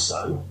it's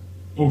also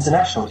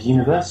international, it's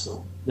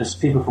universal. There's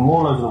people from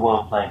all over the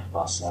world playing for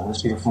Barcelona.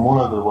 There's people from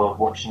all over the world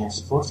watching and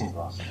supporting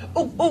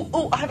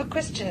Barcelona. I have a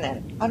question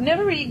then. I've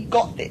never really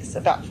got this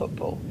about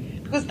football.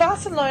 Because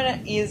Barcelona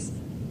is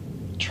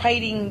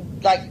trading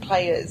like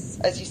players,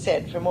 as you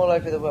said, from all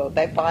over the world.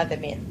 They buy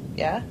them in,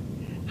 yeah?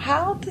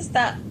 How does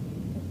that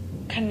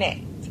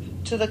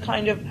connect to the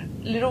kind of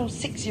little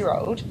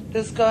 6-year-old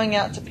that's going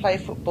out to play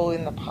football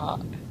in the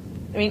park?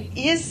 I mean,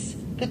 is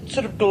the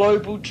sort of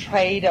global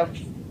trade of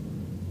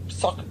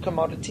soccer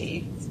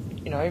commodity,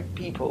 you know,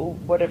 people,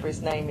 whatever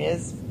his name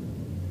is,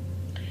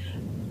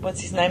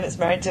 what's his name that's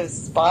married to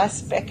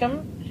Spice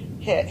Beckham?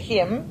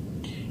 Beckham.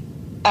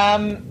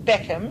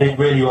 Did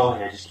really well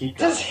here, just keep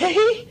going.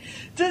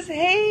 Does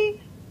he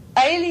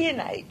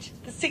alienate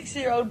the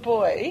 6-year-old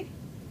boy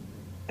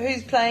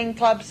who's playing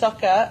club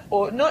soccer,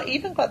 or not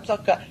even club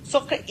soccer,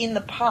 soccer in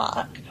the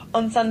park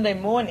on Sunday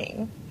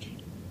morning?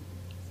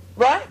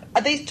 Right?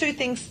 Are these two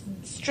things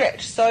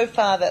stretched so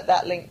far that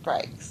that link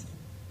breaks?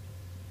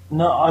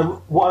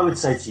 No, what I would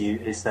say to you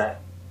is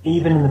that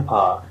even in the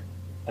park,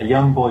 a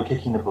young boy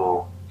kicking the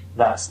ball,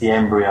 that's the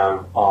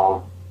embryo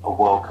of a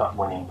World Cup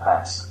winning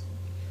pass.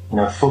 You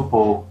know,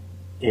 football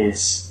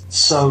is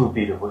so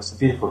beautiful. It's a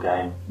beautiful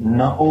game.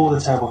 Not all the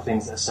terrible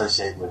things that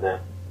associate with it.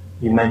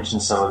 You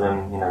mentioned some of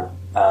them, you know,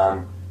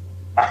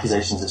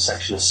 accusations of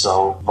sexual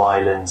assault,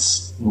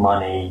 violence,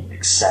 money,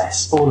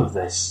 excess, all of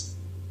this,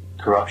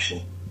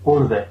 corruption,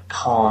 all of it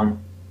can't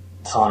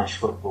tarnish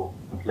football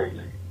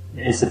completely.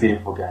 It's a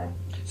beautiful game.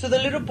 So the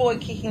little boy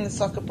kicking the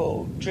soccer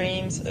ball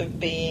dreams of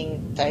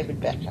being David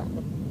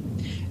Beckham.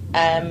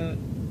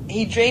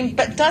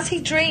 But does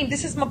he dream,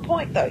 this is my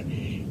point though,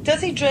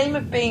 does he dream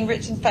of being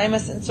rich and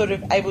famous and sort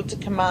of able to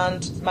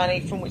command money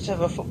from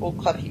whichever football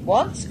club he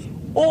wants?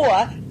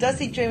 Or does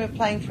he dream of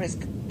playing for his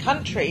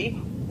country?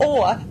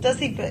 Or does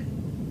he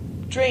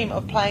dream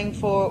of playing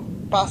for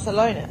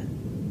Barcelona?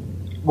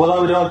 Well, I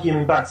would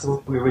argue, back to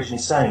what we were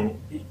originally saying,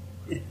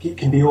 it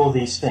can be all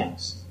these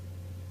things.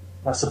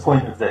 That's the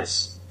point of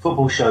this.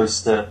 Football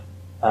shows that,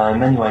 in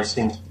many ways,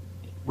 things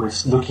we're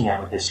looking at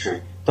with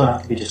history don't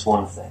have to be just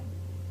one thing.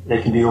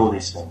 They can be all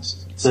these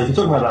things. So if you're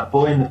talking about that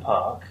boy in the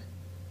park,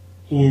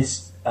 he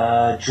is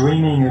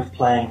dreaming of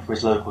playing for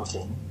his local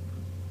team.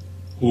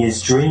 He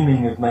is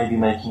dreaming of maybe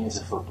making it as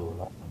a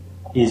footballer.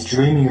 He is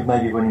dreaming of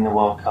maybe winning the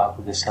World Cup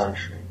with his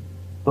country.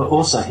 But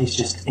also, he's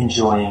just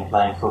enjoying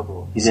playing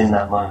football. He's in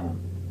that moment.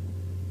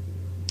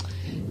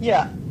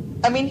 Yeah.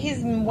 I mean,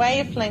 his way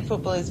of playing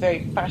football is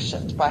very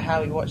fashioned by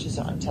how he watches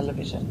it on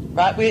television,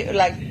 right? We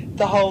like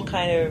the whole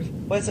kind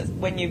of, was it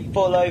when you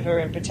fall over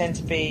and pretend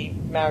to be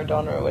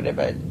Maradona or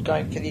whatever,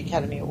 going for the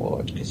Academy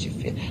Award because you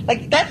feel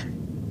like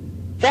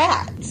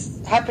that's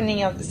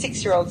happening on the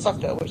 6-year-old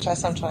soccer, which I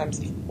sometimes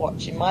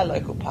watch in my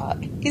local park,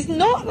 is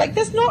not like,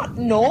 that's not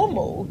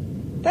normal.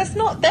 That's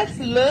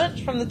learnt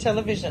from the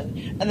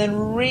television and then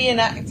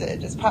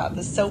reenacted as part of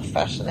the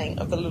self-fashioning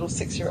of the little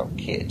 6-year-old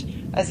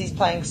kid as he's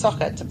playing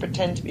soccer to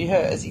pretend to be her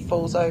as he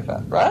falls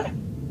over, right?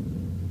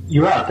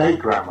 You're out of date,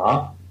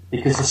 Grandma,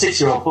 because the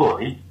 6-year-old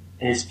boy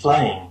is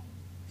playing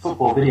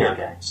football video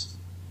games.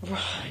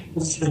 Right.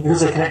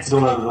 Because they're connected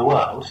all over the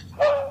world,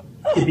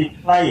 he could be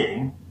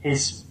playing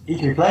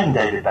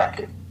David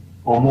Beckham,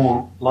 or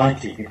more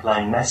likely be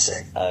playing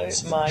Messi. Oh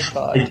my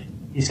God.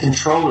 He's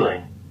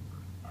controlling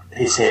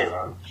his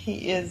hero.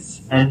 He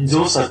is. And he's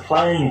also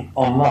playing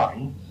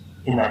online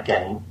in that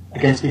game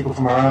against people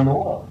from around the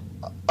world.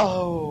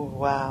 Oh,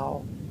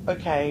 wow.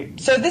 Okay.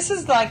 So this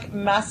is like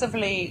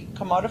massively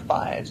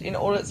commodified in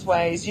all its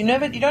ways. You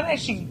don't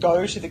actually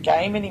go to the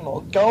game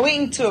anymore.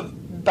 Going to a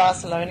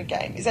Barcelona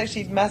game is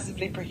actually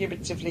massively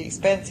prohibitively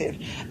expensive,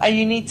 and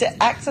you need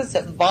to access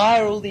it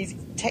via all these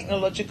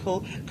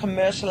technological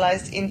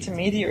commercialized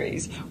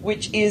intermediaries,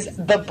 which is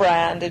the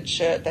branded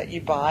shirt that you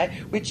buy,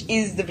 which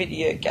is the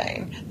video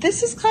game.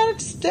 This is kind of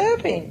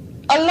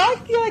disturbing. I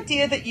like the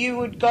idea that you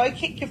would go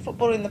kick your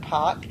football in the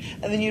park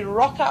and then you'd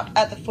rock up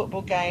at the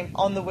football game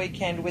on the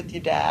weekend with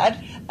your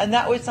dad, and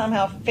that would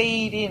somehow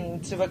feed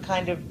into a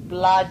kind of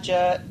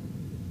larger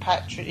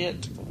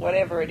patriot,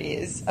 whatever it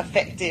is,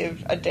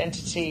 effective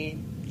identity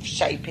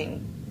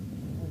shaping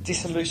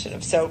dissolution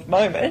of self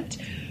moment.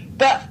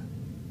 But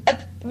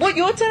what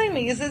you're telling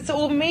me is it's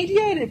all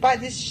mediated by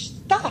this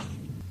stuff.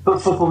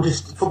 But football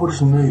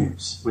just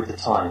moves with the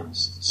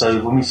times. So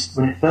when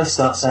it first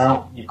starts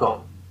out, you've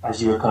got,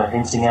 as you were kind of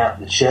hinting at,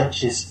 the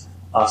churches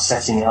are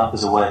setting it up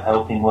as a way of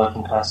helping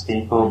working class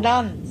people.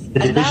 Nuns.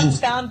 A nun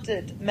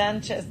founded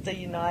Manchester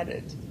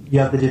United. You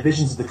have the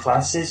divisions of the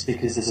classes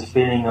because there's a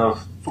feeling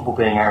of football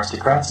being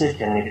aristocratic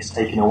and then it gets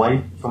taken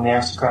away from the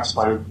aristocrats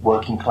by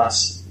working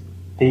class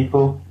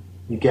people.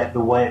 You get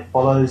the way it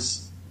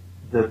follows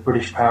the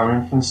British power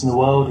and influence in the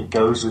world. It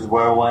goes with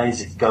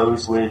railways, it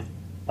goes with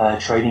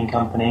trading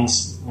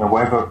companies.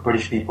 Wherever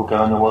British people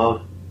go in the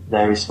world,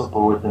 there is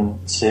football with them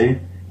too.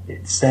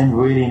 It's then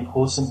really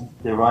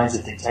important, the rise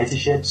of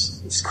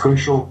dictatorships. It's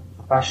crucial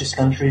for fascist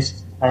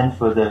countries and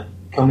for the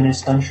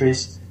communist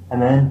countries.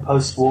 And then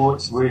post-war,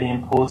 it's really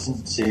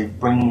important to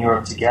bringing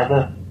Europe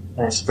together.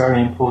 And it's very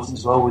important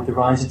as well with the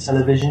rise of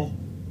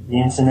television,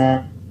 the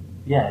internet.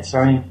 Yeah, it's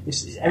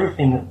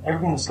everything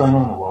that's going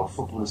on in the world,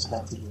 football is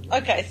connected with.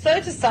 Okay, so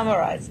to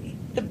summarise,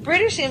 the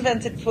British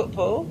invented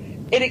football.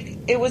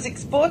 It was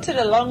exported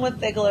along with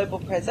their global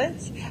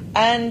presence,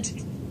 and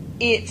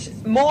it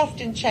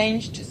morphed and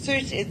changed to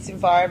suit its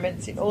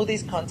environments in all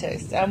these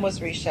contexts and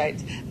was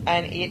reshaped,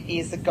 and it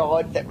is a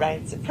god that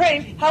reigns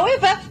supreme.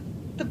 However,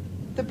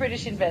 the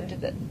British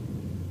invented it.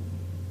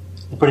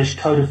 The British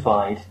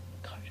codified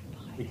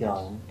the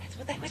game. That's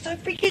what they were so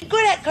freaking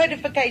good at,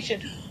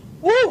 codification.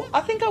 Woo!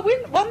 I think I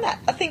won that.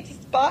 I think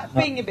despite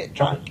being a bit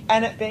drunk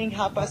and it being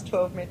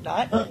 12:30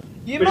 midnight,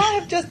 you might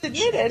have just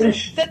admitted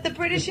that the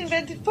British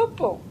invented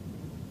football.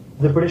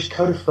 The British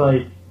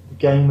codified the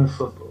game of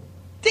football.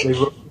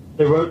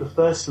 They wrote the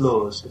first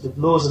laws, but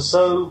the laws are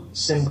so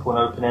simple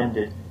and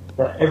open-ended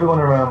that everyone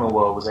around the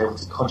world was able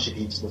to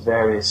contribute to the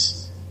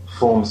various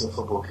forms that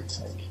football could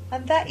take.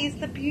 And that is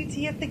the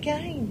beauty of the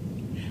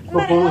game. No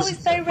matter how we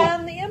stay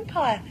around the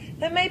empire,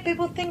 they made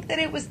people think that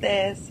it was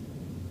theirs.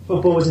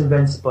 Football was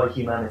invented by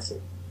humanity.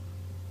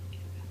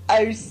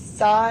 Oh,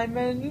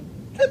 Simon,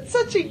 that's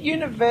such a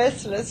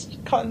universalist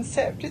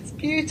concept. It's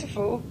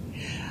beautiful.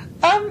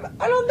 And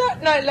on that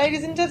note,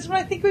 ladies and gentlemen,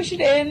 I think we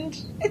should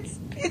end.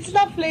 It's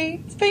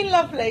lovely. It's been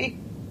lovely.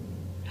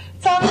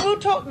 Simon, we'll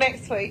talk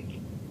next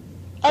week.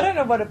 I don't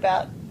know what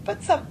about,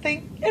 but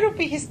something. It'll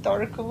be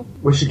historical.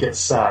 We should get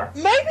sacked.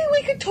 Maybe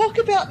we could talk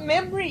about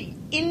memory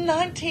in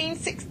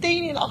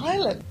 1916 in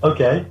Ireland.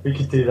 Okay, we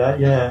could do that,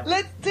 yeah.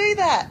 Let's do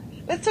that.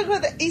 Let's talk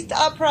about the Easter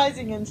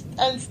Uprising and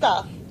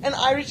stuff, and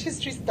Irish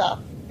history stuff.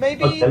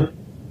 Maybe... Okay.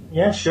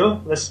 Yeah, sure.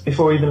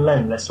 Before even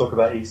Lent, let's talk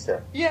about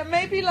Easter. Yeah,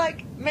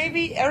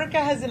 maybe Erica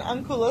has an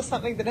uncle or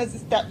something that has a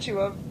statue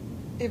of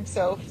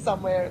himself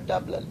somewhere in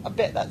Dublin. I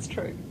bet that's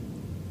true.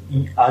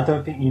 I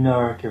don't think you know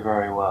Erica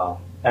very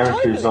well.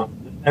 Erica's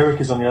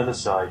on the other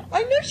side.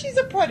 I know she's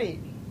a proddy,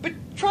 but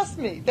trust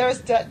me, there are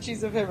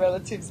statues of her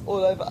relatives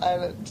all over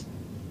Ireland.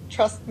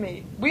 Trust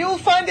me. We will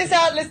find this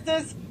out,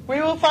 listeners. We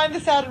will find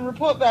this out and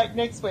report back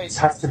next week. This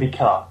has to be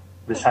cut.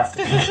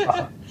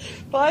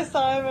 Bye,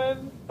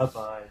 Simon.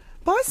 Bye-bye.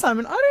 Bye,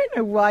 Simon. I don't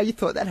know why you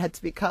thought that had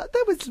to be cut.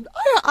 That was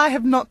I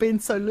have not been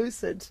so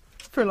lucid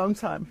for a long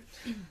time.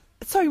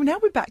 So now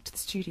we're back to the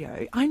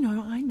studio. I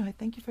know.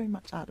 Thank you very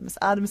much, Artemis.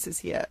 Artemis is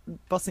here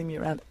bossing me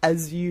around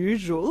as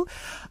usual.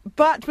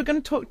 But we're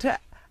going to talk to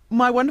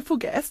my wonderful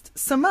guest,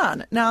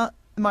 Saman. Now,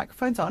 the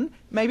microphone's on.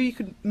 Maybe you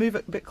could move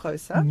it a bit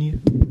closer.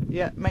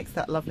 Yeah, it makes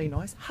that lovely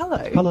noise.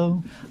 Hello.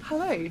 Hello.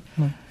 Hello.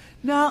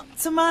 Now,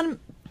 Saman,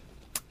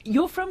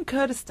 you're from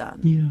Kurdistan.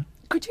 Yeah.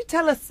 Could you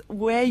tell us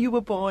where you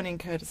were born in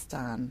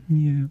Kurdistan?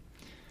 Yeah.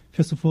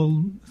 First of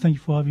all, thank you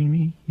for having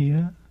me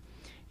here.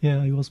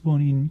 Yeah, I was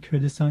born in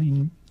Kurdistan,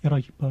 in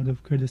Iraqi part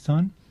of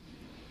Kurdistan,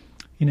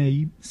 in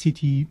a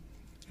city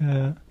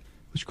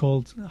which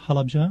called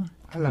Halabja.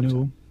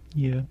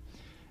 Yeah,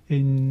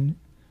 in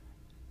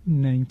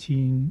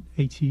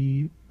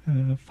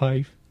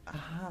 1985.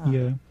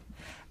 Yeah.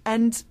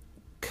 And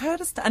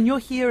Kurdistan, and you're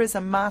here as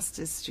a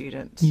master's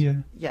student.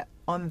 Yeah. Yeah,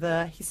 on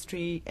the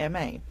History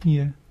MA.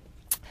 Yeah.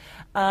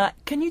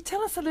 Can you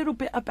tell us a little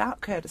bit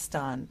about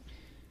Kurdistan?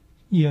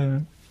 Yeah,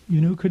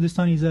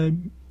 Kurdistan is a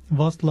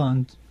vast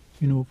land,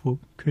 for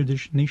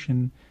Kurdish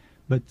nation,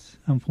 but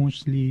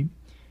unfortunately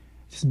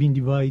it's been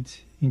divided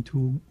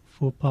into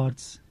 4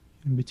 parts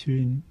in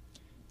between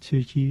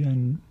Turkey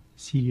and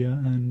Syria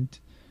and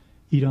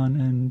Iran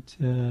and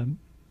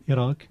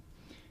Iraq.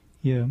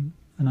 Yeah,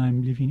 and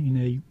I'm living in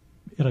a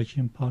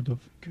Iraqi part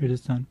of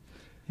Kurdistan.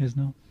 Yes,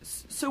 now.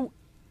 So,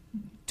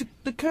 do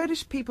the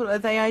Kurdish people, are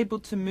they able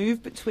to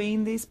move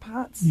between these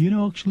parts?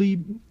 Actually,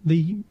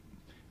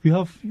 we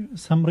have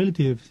some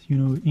relatives,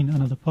 in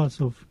another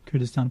parts of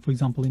Kurdistan, for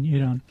example, in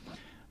Iran.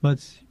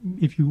 But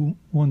if you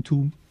want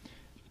to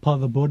pass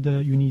the border,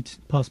 you need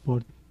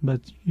passport. But,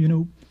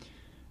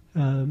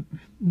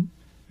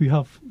 we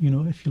have,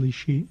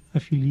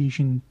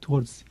 affiliation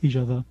towards each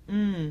other,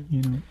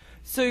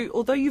 So,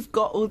 although you've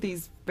got all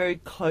these very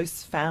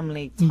close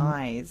family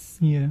ties,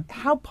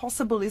 how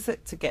possible is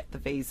it to get the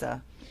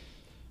visa?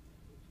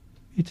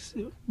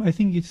 I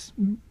think it's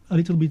a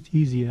little bit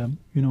easier,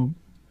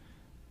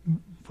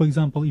 For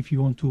example, if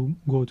you want to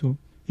go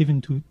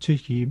even to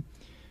Turkey,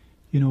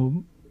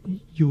 you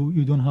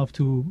don't have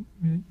to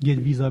get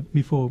visa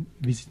before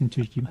visiting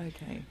Turkey.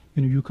 Okay.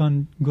 You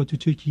can go to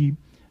Turkey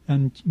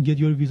and get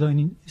your visa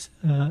in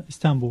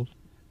Istanbul.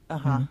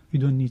 You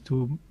don't need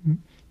to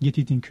get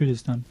it in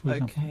Kurdistan, for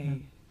example.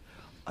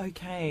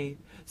 Okay.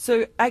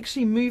 So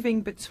actually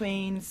moving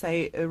between,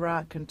 say,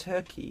 Iraq and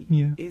Turkey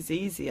is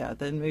easier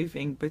than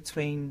moving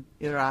between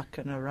Iraq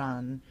and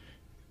Iran.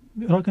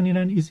 Iraq and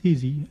Iran is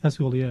easy as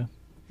well, yeah.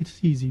 It's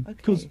easy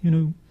because,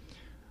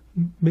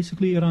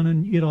 basically Iran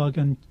and Iraq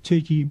and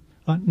Turkey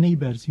are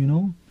neighbors,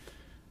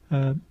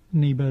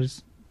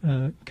 neighbors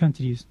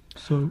countries.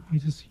 So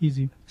it is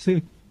easy. It's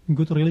a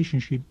good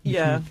relationship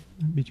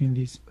between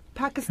these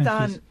Pakistan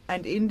countries.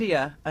 And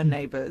India are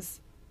neighbors,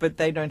 but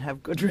they don't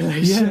have good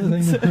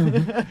relations. Yeah, I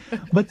know.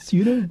 But,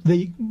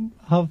 they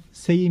have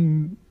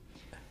same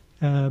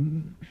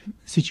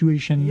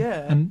situation.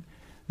 Yeah. And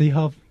they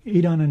have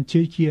Iran and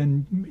Turkey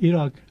and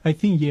Iraq. I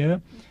think,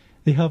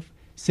 they have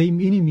same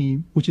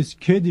enemy, which is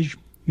Kurdish,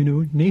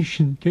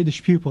 nation,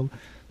 Kurdish people.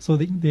 So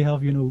they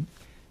have,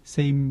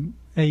 same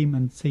aim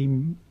and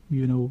same,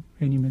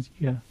 enemies.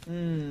 Yeah.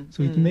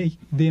 So it makes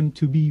them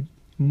to be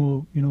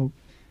more, to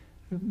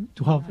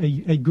have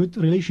a good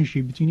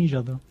relationship between each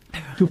other,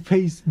 to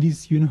face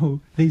this,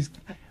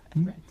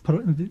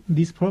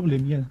 this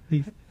problem.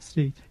 This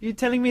state. You're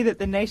telling me that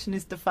the nation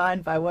is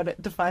defined by what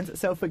it defines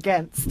itself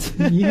against.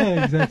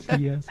 Yeah,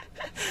 exactly. Yes.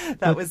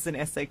 That was an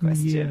essay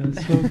question.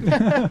 Yeah. So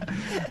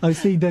I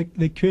say that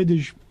the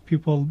Kurdish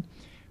people,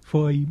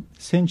 for a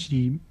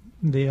century,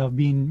 they have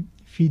been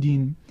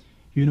feeding,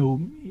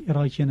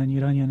 Iraqi and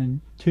Iranian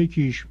and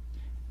Turkish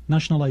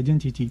national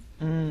identity.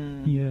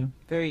 Yeah.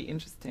 Very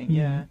interesting.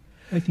 Yeah.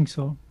 I think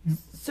so. Yeah.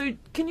 So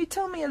can you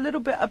tell me a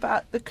little bit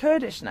about the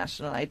Kurdish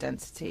national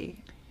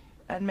identity?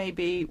 And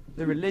maybe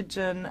the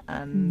religion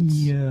and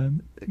the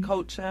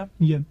culture.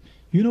 Yeah,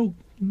 we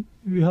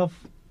have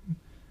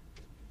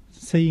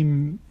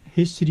same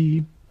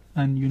history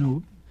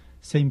and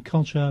same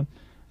culture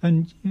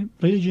and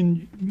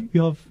religion. We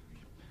have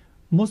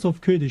most of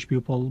Kurdish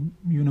people.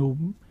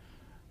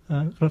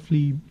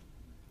 Roughly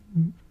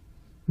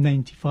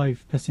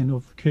 95%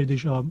 of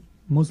Kurdish are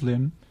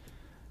Muslim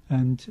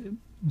and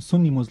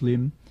Sunni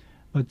Muslim,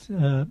 but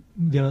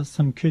there are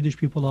some Kurdish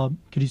people are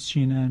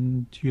Christian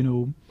and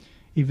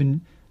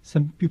even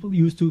some people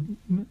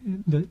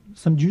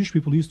some Jewish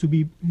people used to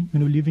be,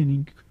 living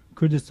in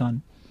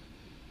Kurdistan,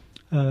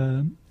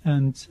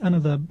 and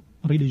another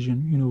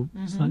religion,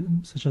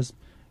 such as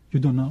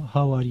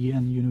Hawari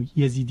and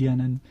Yazidian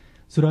and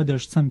Zoroaster,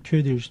 some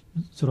Kurdish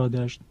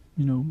Zoroaster,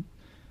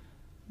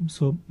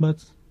 So,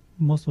 but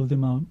most of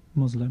them are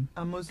Muslim.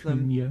 Are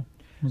Muslim.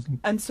 Muslim.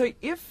 And so,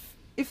 if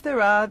there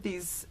are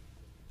these,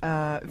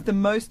 the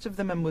most of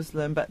them are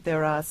Muslim, but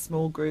there are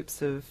small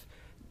groups of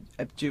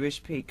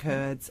Jewish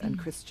Kurds and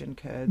Christian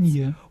Kurds.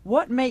 Yeah.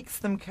 What makes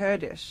them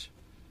Kurdish?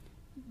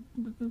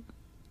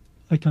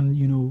 I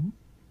can,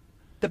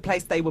 The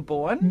place they were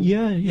born?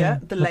 Yeah.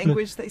 The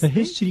language they the speak?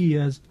 history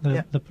as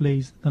the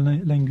place, the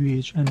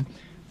language, and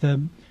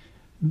the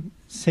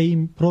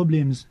same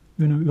problems.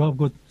 You have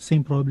got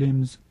same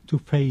problems to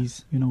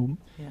face. You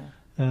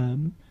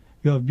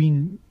have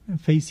been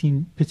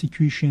facing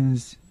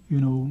persecutions,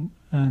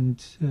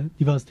 and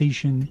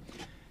devastation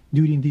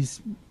during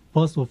this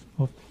past of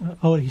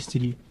our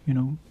history.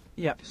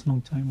 This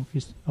long time of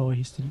our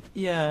history.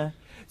 Yeah.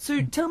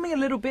 So tell me a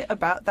little bit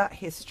about that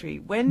history.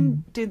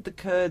 When did the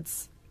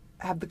Kurds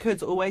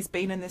always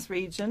been in this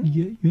region?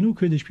 Yeah,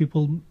 Kurdish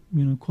people,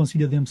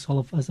 consider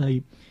themselves as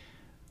a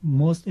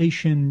most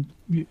Asian,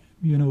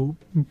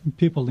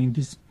 people in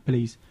this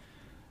place.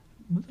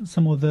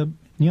 Some of the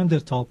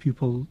Neanderthal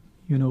people,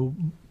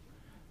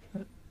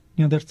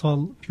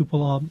 Neanderthal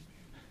people are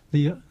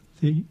they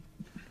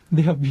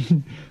have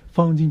been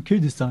found in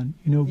Kurdistan.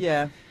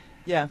 The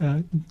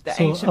so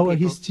ancient our people.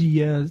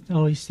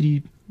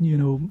 history,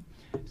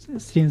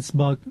 stands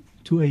back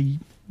to a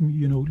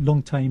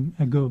long time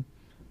ago,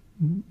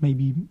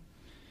 maybe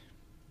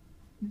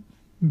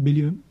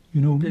million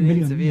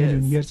years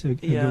ago.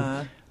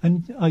 Yeah.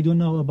 And I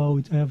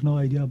have no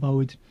idea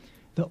about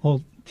the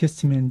Old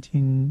Testament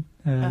in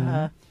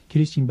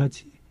Christian,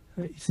 but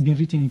it's been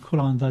written in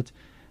Quran that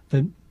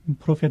the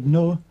Prophet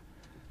Noah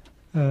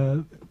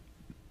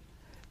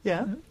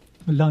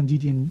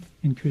landed in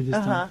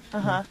Kurdistan.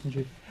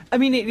 I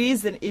mean, it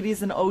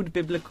is an old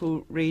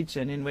biblical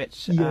region in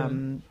which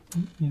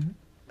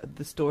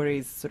the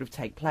stories sort of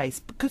take place.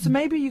 Because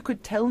maybe you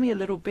could tell me a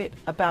little bit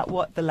about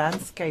what the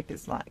landscape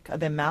is like. Are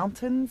there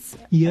mountains?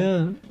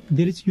 Yeah,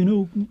 there is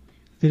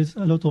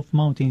a lot of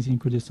mountains in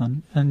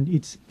Kurdistan, and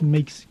it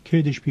makes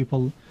Kurdish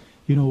people,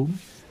 to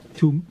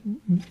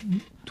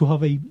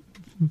have a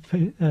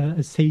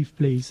safe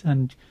place.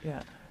 And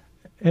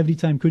every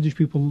time Kurdish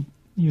people,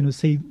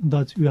 say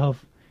that we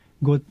have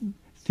got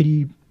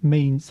three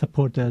main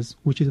supporters,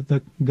 which is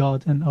the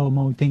God and our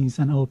mountains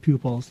and our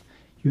pupils,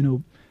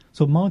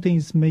 So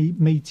mountains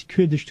made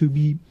Kurdish to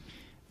be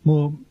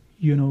more,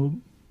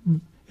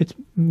 it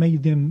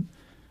made them,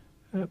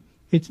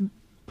 it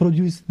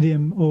produced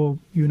them, or,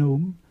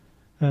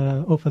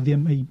 offer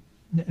them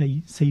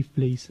a safe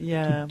place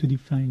to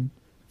define.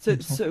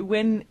 So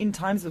when in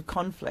times of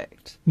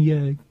conflict,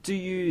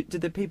 do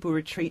the people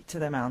retreat to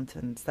the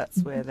mountains?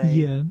 That's where they...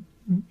 Yeah.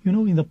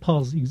 In the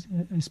past,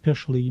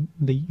 especially,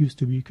 they used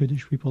to be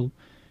Kurdish people,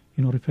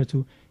 referred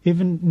to.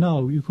 Even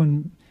now, you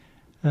can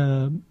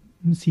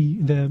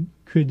see the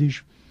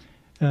Kurdish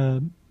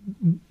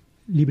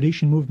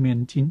liberation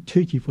movement in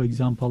Turkey, for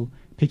example,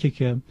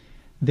 PKK.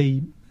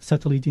 They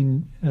settled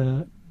in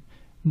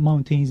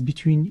mountains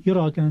between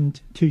Iraq and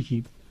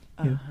Turkey.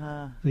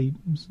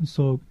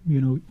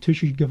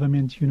 Turkish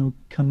government,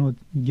 cannot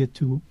get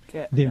to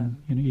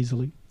them,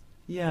 easily.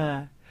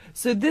 Yeah.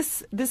 So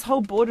this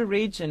whole border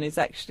region is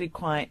actually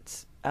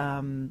quite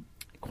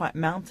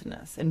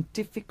mountainous and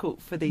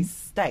difficult for these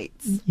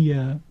states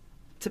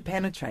to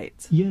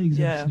penetrate. Yeah,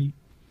 exactly.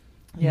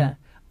 Yeah.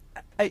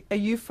 Are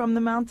you from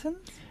the mountains?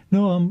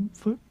 No,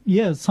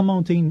 some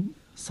mountain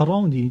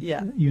surrounding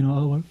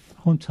our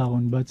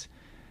hometown, but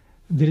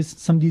there is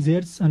some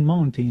deserts and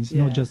mountains,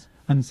 not just,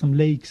 and some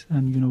lakes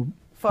and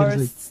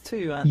forests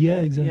too, aren't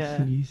there?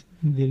 Exactly. Yeah.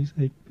 There is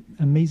an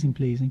amazing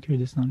place in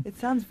Kurdistan. It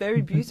sounds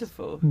very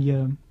beautiful.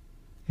 Yeah,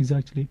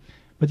 exactly.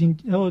 But in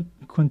our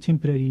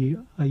contemporary,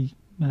 I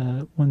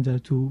wonder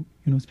to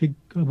speak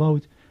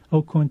about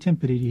our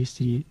contemporary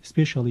history,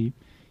 especially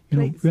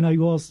when I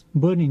was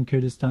born in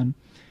Kurdistan.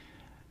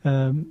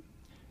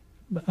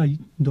 I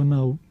don't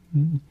know.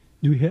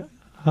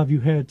 Have you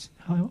heard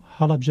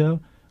Halabja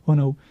or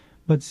no?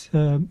 But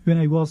when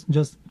I was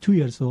just 2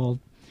 years old,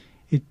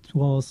 it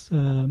was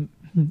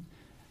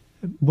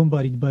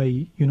bombarded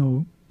by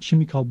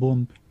chemical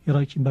bomb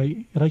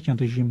by Iraqi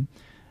regime,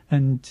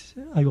 and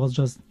I was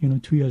just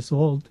 2 years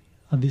old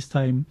at this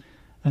time,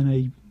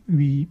 and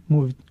we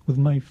moved with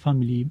my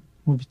family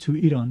to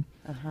Iran.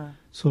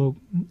 So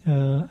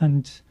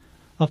and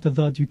after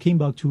that we came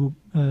back to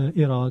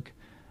Iraq,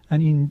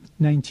 and in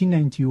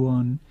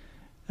 1991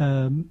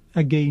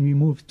 again we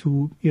moved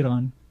to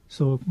Iran.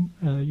 So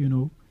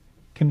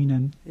coming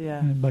and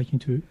back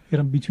into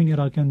Iran, between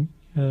Iraq and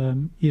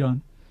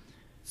Iran.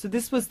 So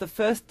this was the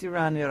first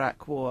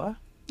Iran-Iraq war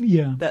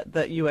that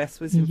the US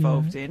was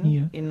involved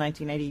in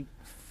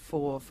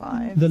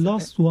 1984-5. The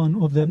last one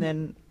of them.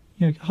 And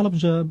then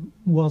Halabja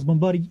was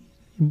bombarded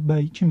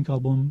by chemical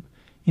bomb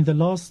in the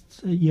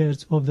last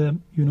years of the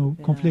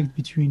conflict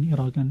between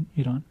Iraq and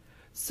Iran.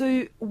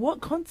 So what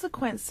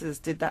consequences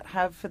did that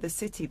have for the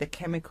city, the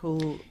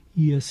chemical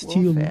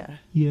warfare?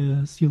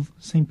 Still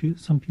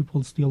some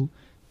people still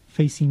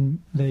facing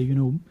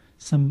the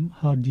some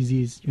heart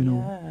disease,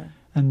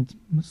 and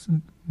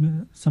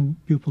some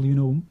people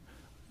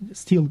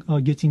still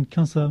are getting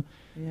cancer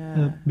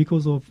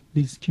because of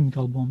these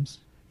chemical bombs.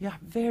 Yeah,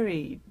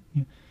 very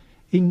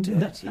in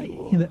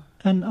dirty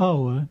an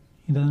hour,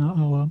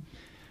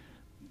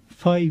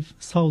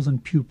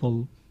 5,000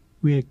 people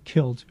were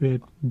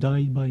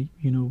died by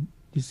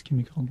this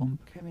chemical bomb.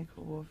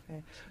 Chemical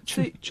warfare.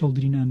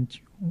 Children and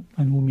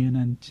women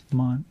and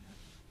man.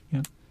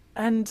 Yeah.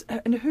 And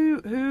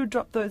who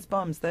dropped those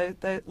bombs? They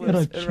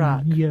was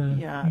Iraq.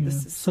 Yeah.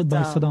 This is Said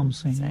by Saddam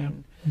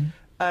Hussein.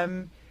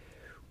 Yeah.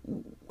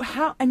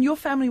 How and your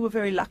family were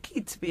very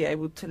lucky to be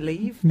able to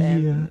leave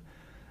them. Yeah.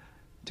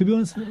 To be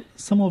honest,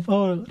 some of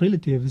our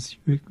relatives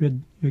were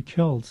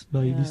killed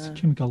by this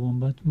chemical bomb,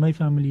 but my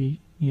family,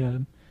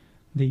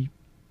 they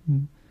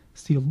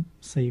still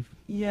safe.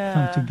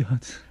 Yeah. Thank to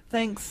God.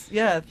 Thanks.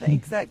 Yeah.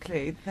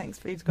 Exactly. Thanks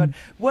be to God.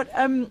 What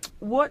are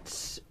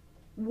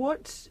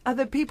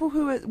the people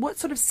what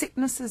sort of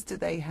sicknesses do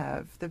they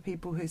have? The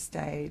people who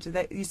stayed?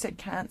 You said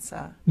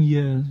cancer.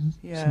 Yeah.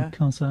 Some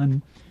cancer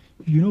and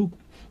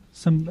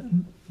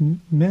some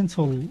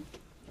mental.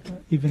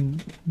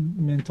 Even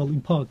mental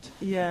impact,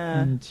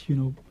 and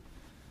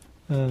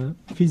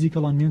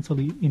physical and mental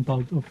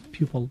impact of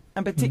people,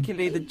 and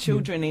particularly the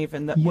children,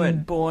 even that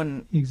weren't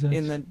born in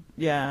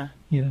the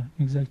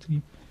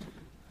exactly,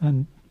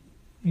 and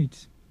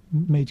it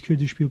made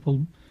Kurdish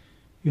people,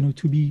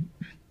 to be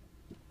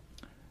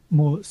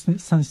more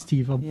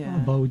sensitive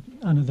about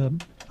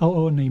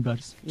our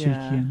neighbors,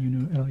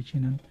 Turkian, Iraqi,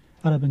 and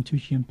Arab and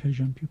Turkish and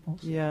Persian people.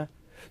 Yeah.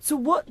 So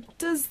what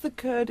does the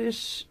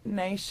Kurdish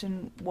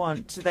nation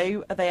want? Are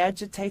they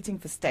agitating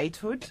for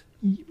statehood?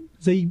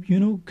 They,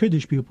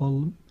 Kurdish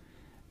people,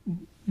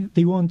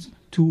 they want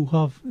to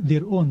have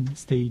their own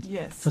state,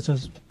 such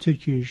as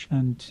Turkish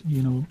and,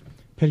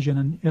 Persian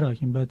and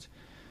Iraqi, but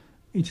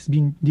it's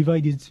been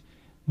divided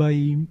by,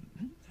 in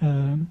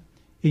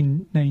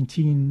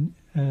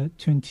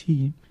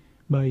 1920,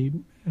 by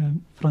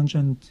French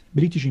and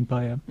British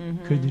Empire.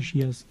 Kurdish,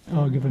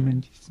 our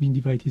government has been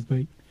divided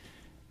by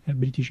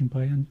British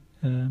Empire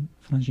and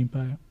French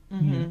Empire.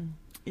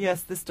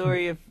 Yes, the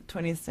story of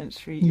 20th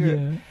century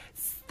Europe.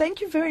 Thank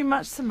you very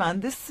much, Saman.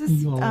 This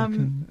is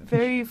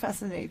very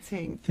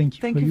fascinating.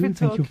 Thank you for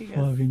talking. Thank you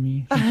for having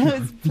me.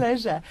 It's a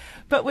pleasure.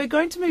 But we're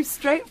going to move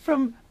straight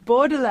from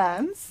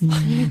borderlands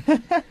in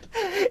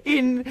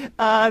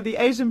the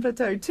Asian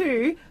Plateau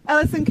to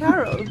Alison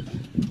Carroll.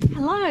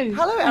 Hello.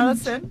 Hello,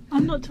 Alison.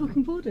 I'm not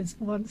talking borders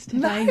for once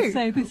today,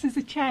 so this is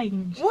a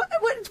change.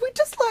 We'd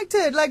just like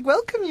to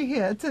welcome you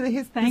here to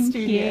the Thank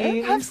studio.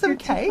 You. Have it's some good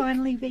cake. To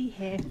finally be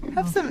here.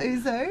 Have some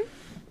ouzo.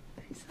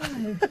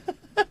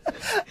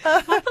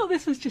 I thought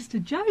this was just a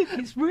joke.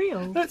 It's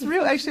real. No, it's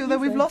real actually, although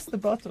we've lost the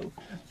bottle.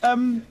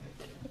 Of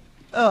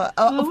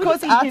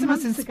course,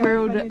 Artemis is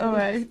squirreled it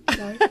away.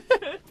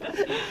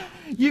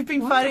 You've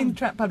been fighting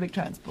public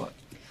transport.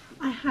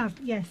 I have,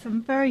 yes.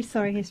 I'm very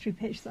sorry,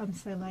 HistoryPitch, that I'm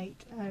so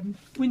late.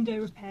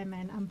 Window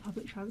repairmen and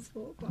public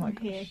transport, but I'm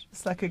here.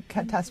 It's like a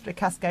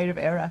cascade of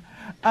error.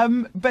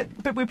 But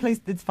we're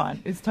pleased. It's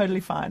fine. It's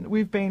totally fine.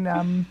 We've been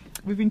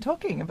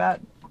talking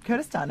about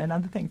Kurdistan and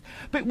other things.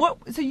 But what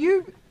are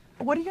you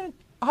going to...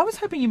 I was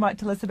hoping you might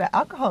tell us about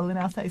alcohol in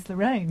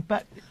Alsace-Lorraine,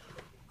 but...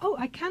 Oh,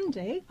 I can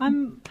do.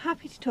 I'm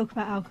happy to talk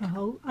about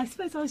alcohol. I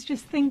suppose I was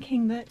just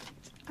thinking that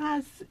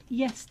as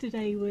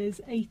yesterday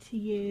was 80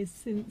 years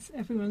since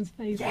everyone's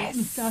favourite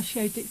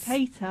mustachio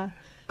dictator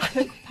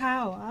took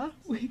power,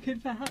 we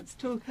could perhaps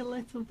talk a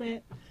little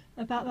bit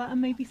about that and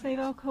maybe save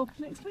alcohol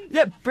for next week.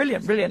 Yeah,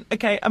 brilliant.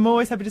 Okay, I'm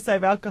always happy to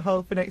save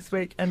alcohol for next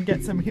week and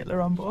get some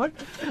Hitler on board.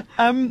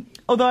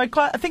 Although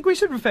I think we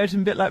should refer to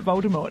him a bit like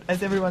Voldemort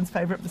as everyone's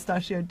favourite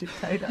mustachio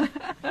dictator,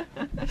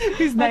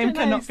 whose name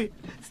cannot be...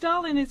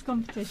 Stalin is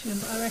competition,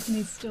 but I reckon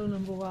he's still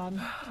number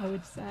one, I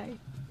would say.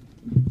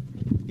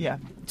 Yeah.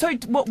 So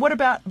what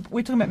about...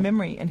 We're talking about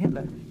memory and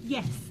Hitler.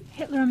 Yes,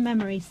 Hitler and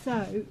memory.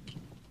 So,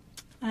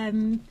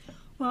 I'm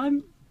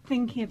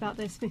thinking about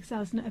this because there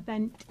was an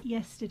event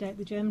yesterday at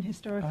the German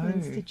Historical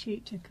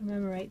Institute to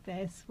commemorate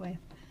this with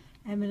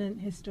eminent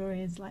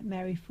historians like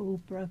Mary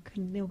Fulbrook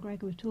and Neil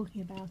Gregor were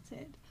talking about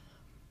it.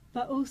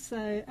 But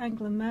also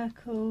Angela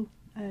Merkel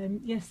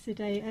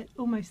yesterday, at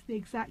almost the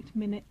exact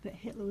minute that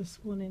Hitler was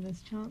sworn in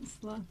as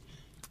Chancellor,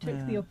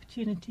 took the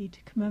opportunity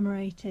to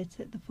commemorate it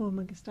at the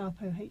former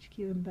Gestapo HQ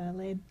in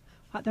Berlin.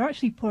 They're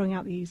actually pouring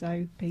out the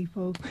ouzo,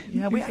 people.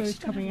 Yeah, we actually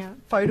coming out.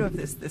 Photo of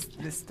this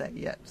day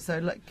yet. So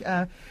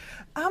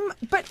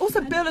but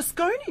also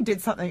Berlusconi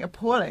did something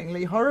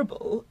appallingly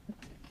horrible.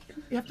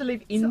 You have to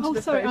leave into the photo.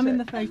 Oh, sorry, I'm in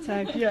the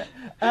photo. Yeah.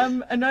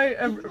 I know.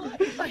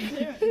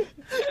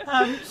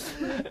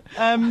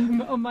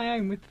 I'm on my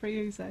own with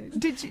 3 ouzos.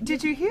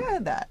 Did you hear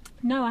that?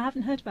 No, I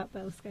haven't heard about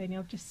Berlusconi.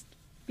 I've just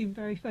been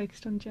very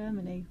focused on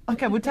Germany.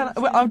 Okay,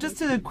 I'll just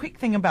do a quick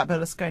thing about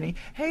Berlusconi.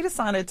 He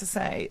decided to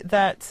say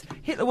that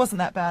Hitler wasn't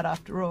that bad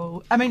after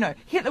all. I mean, no,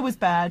 Hitler was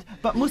bad,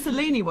 but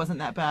Mussolini wasn't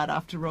that bad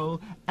after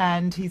all,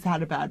 and he's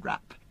had a bad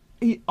rap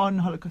on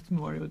Holocaust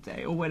Memorial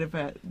Day or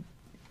whatever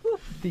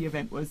the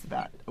event was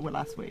about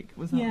last week,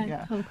 wasn't it?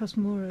 Yeah, Holocaust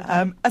Memorial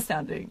Day.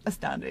 Astounding.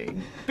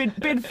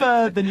 Bid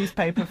for the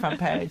newspaper front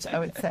page, I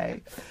would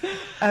say.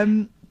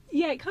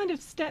 Yeah, it kind of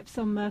steps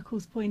on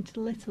Merkel's point a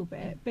little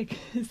bit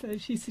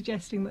because she's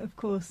suggesting that, of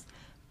course,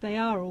 they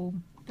are all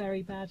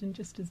very bad and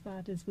just as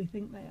bad as we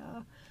think they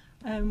are.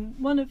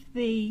 One of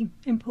the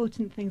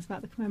important things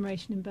about the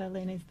commemoration in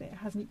Berlin is that it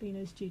hasn't been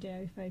as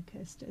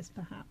Judeo-focused as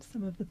perhaps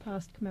some of the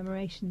past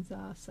commemorations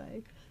are. So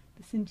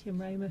the Sinti and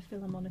Roma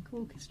Philharmonic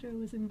Orchestra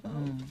was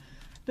involved.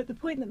 But the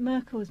point that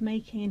Merkel was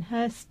making in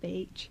her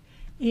speech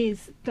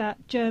is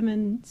that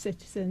German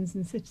citizens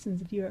and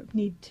citizens of Europe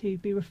need to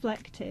be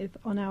reflective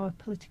on our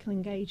political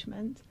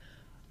engagement,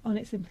 on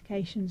its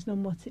implications and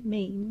on what it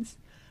means.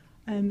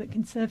 That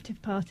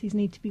conservative parties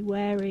need to be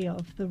wary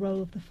of the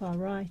role of the far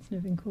right and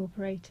of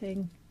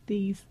incorporating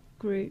these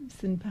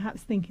groups and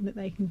perhaps thinking that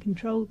they can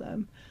control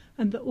them,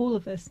 and that all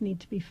of us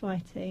need to be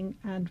fighting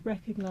and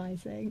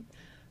recognising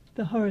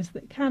the horrors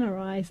that can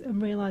arise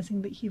and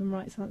realising that human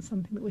rights aren't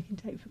something that we can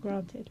take for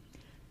granted.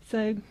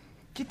 So, do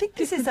you think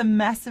this is a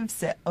massive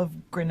set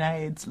of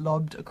grenades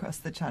lobbed across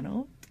the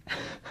channel?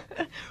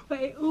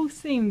 Well, it all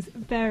seems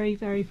very,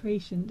 very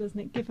prescient, doesn't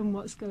it, given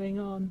what's going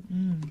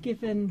on,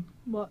 given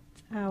what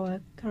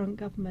our current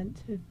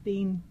government have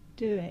been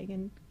doing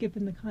and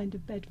given the kind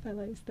of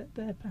bedfellows that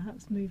they're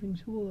perhaps moving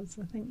towards.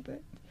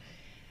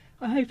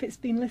 I hope it's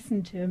been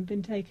listened to and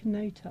been taken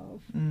note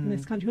of in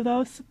this country, although I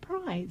was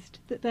surprised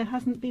that there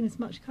hasn't been as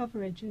much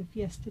coverage of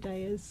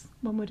yesterday as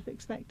one would have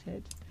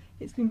expected.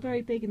 It's been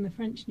very big in the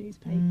French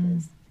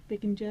newspapers,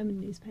 big in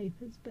German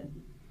newspapers, but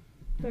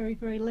very,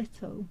 very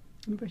little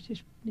in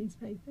British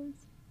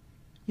newspapers.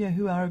 Yeah,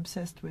 who are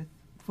obsessed with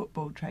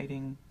football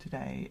trading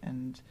today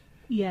and...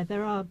 Yeah,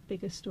 there are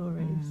bigger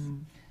stories.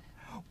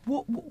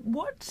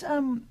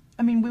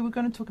 I mean, we were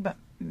going to talk about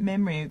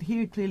memory.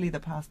 Here, clearly the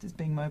past is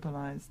being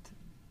mobilised.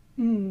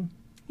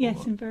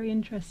 Yes, in very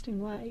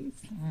interesting ways,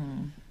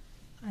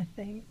 I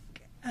think.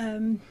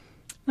 And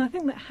I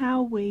think that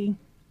how we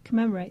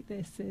commemorate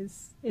this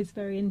is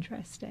very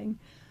interesting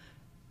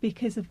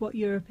because of what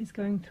Europe is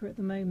going through at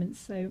the moment.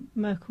 So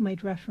Merkel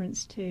made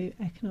reference to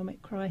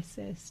economic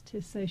crisis,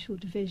 to social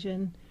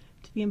division,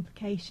 to the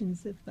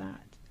implications of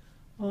that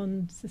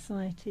on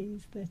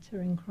societies that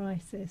are in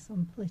crisis,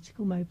 on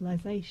political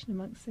mobilisation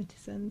amongst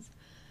citizens.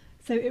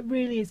 So it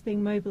really is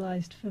being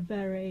mobilised for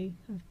very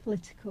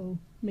political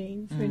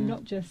means. We're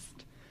not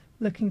just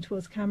looking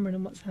towards Cameron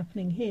and what's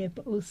happening here,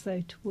 but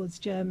also towards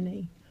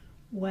Germany,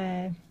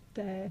 where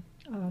there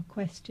are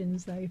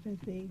questions over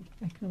the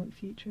economic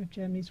future of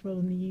Germany's role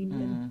in the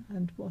Union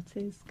and what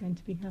is going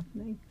to be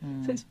happening.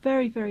 So it's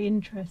very, very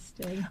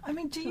interesting. I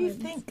mean, do you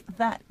think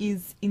that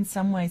is in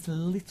some ways a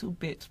little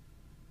bit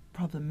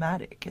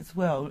problematic as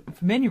well,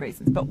 for many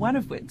reasons, but one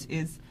of which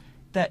is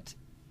that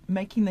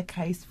making the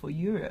case for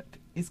Europe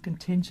is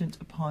contingent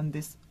upon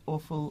this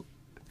awful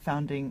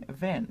founding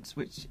event,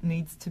 which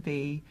needs to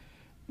be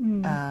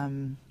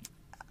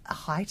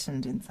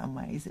heightened in some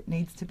ways. It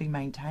needs to be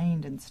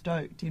maintained and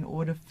stoked in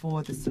order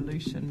for the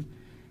solution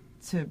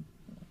to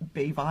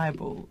be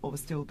viable or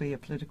still be a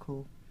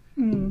political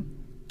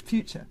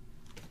future.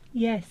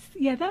 Yes,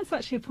 yeah, that's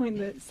actually a point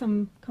that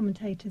some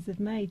commentators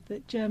have made,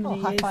 that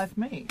Germany high five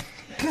me.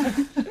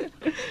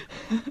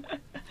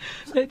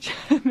 That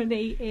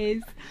Germany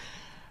is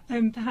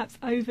perhaps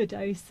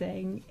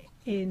overdosing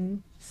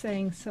in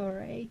saying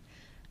sorry,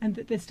 and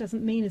that this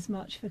doesn't mean as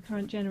much for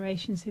current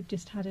generations who've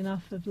just had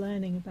enough of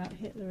learning about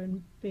Hitler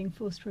and being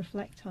forced to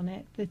reflect on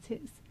it, that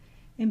it's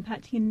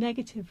impacting in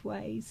negative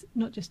ways,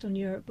 not just on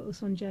Europe but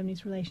also on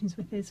Germany's relations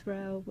with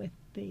Israel, with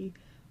the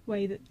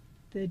way that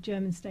the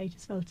German state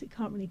has felt it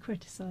can't really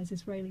criticise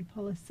Israeli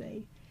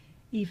policy,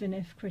 even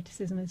if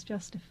criticism is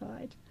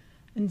justified.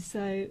 And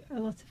so a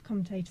lot of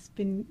commentators have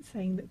been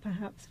saying that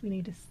perhaps we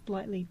need a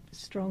slightly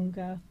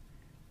stronger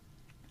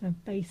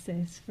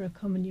basis for a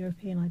common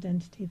European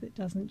identity that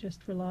doesn't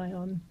just rely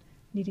on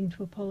needing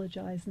to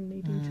apologise and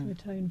needing to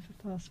atone for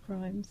past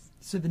crimes.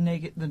 So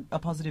a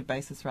positive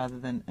basis rather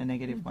than a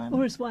negative one.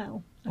 Or as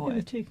well. I think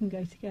the two can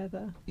go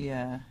together.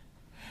 Yeah.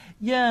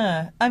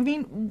 Yeah. I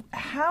mean,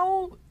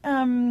 how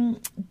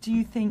do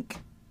you think...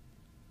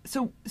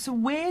 So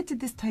where did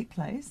this take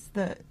place?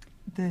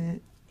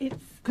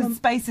 Because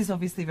space is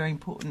obviously very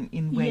important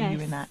in where you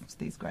enact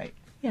these great...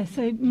 Yeah,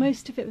 so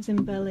most of it was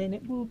in Berlin.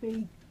 It will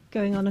be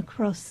going on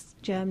across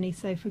Germany.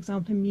 So, for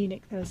example, in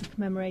Munich there was a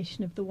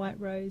commemoration of the White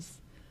Rose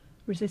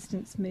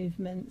resistance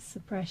movement,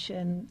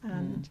 suppression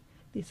and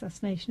the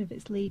assassination of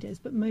its leaders,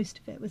 but most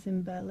of it was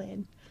in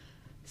Berlin.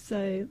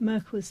 So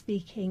Merkel was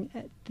speaking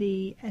at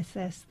the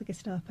SS, the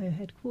Gestapo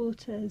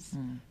headquarters.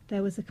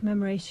 There was a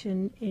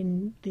commemoration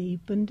in the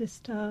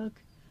Bundestag.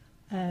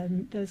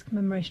 There was a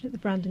commemoration at the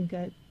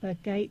Brandenburg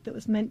Gate that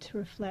was meant to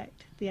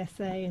reflect the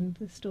SA and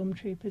the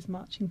stormtroopers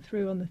marching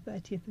through on the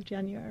 30th of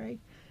January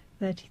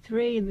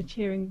 1933 and the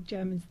cheering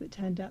Germans that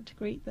turned out to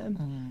greet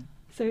them.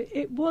 So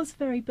it was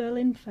very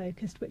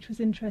Berlin-focused, which was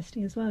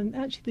interesting as well. And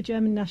actually the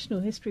German National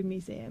History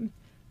Museum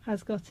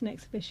has got an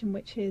exhibition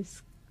which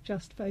is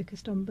just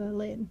focused on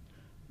Berlin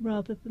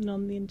rather than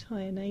on the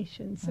entire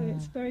nation. So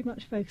it's very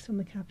much focused on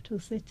the capital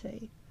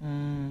city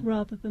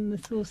rather than the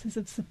sources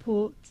of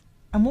support.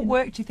 And what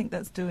work do you think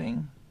that's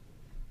doing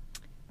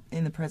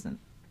in the present?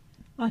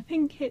 I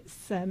think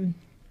it's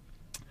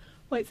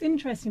it's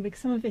interesting because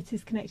some of it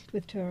is connected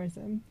with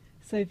tourism.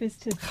 So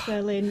visitors to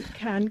Berlin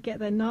can get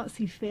their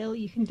Nazi feel.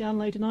 You can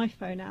download an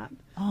iPhone app,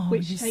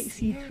 which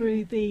takes you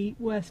through the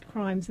worst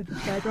crimes of the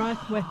Third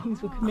Reich, where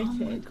things were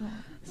committed.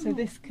 So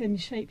this can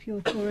shape your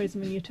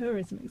tourism and your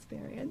tourism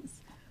experience.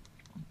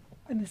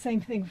 And the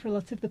same thing for a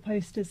lot of the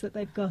posters that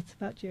they've got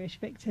about Jewish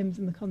victims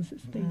and the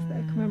concerts and things that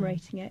are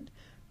commemorating it.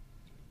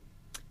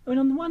 I mean,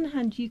 on the one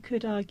hand, you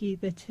could argue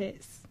that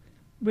it's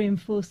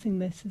reinforcing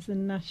this as a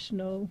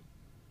national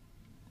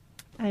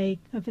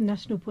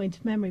point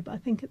of memory, but I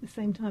think at the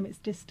same time it's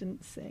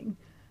distancing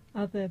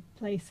other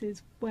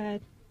places where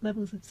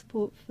levels of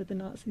support for the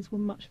Nazis were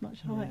much,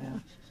 much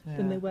higher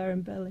than they were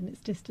in Berlin.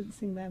 It's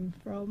distancing them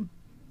from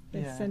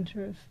the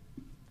centre of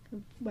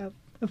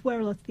where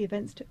a lot of the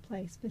events took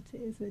place, but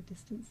it is a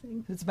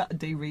distancing. It's about a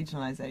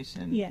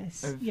deregionalisation.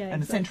 Yes.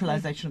 And a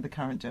centralisation of the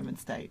current German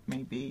state,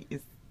 maybe,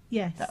 is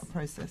that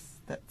process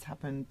that's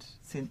happened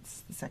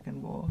since the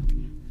Second War.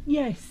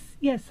 Yes,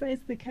 that is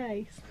the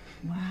case.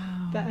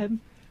 Wow. But,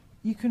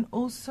 you can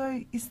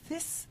also, is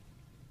this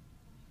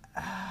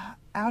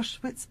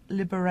Auschwitz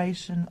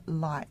Liberation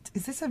Light?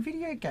 Is this a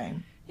video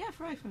game? Yeah,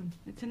 for iPhone.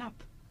 It's an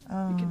app.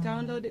 Oh. You can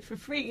download it for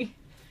free.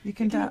 You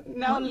can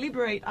now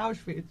liberate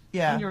Auschwitz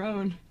on your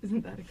own.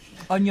 Isn't that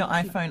exciting? On your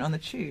iPhone, on the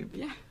tube?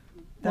 Yeah.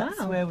 That's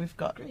where we've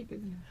got... Great,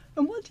 isn't it?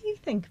 And what do you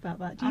think about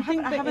that? Do you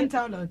I haven't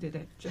downloaded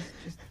it. Just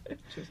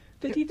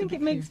but do you think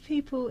it makes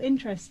people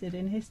interested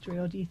in history,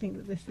 or do you think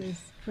that this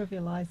is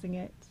trivialising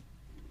it?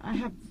 I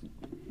have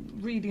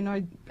really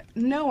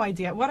no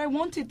idea. What I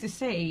wanted to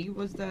say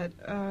was that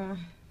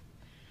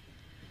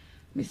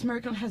Miss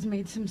Merkel has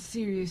made some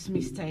serious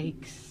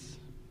mistakes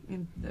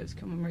in those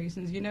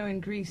commemorations. You know,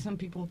 in Greece, some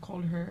people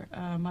call her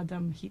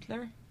Madame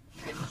Hitler.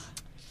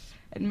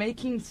 And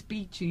making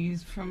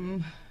speeches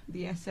from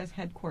the SS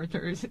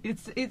headquarters,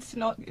 it's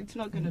not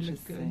going to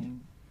look good.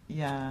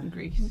 Yeah. In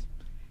Greece,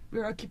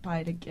 we're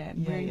occupied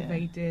again. We're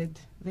invaded.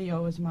 They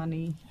owe us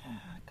money. Yeah,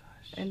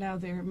 gosh. And now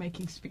they're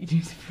making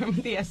speeches from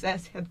the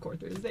SS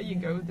headquarters. There you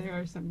go. There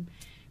are some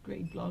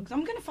great blogs.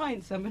 I'm going to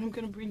find some, and I'm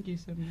going to bring you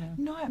some now.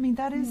 No, I mean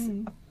that is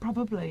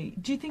probably.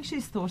 Do you think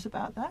she's thought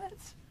about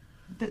that?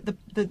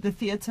 The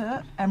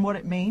theatre and what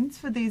it means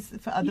for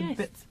other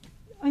bits.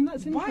 And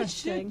that's interesting. Why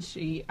should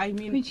she? I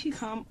mean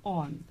come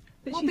on.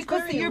 But well,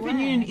 because the European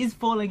Union is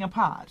falling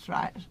apart,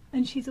 right?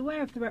 And she's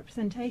aware of the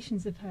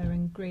representations of her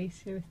in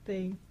Greece with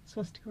the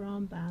swastika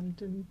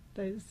armband and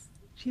those.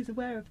 She's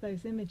aware of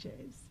those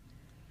images.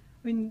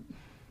 I mean,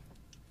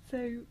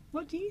 so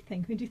what do you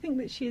think? I mean, do you think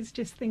that she is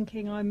just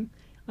thinking, I'm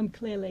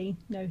clearly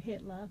no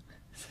Hitler,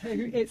 so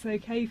it's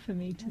okay for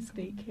me to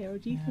speak here, or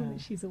do you think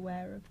that she's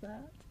aware of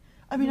that?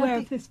 I mean, aware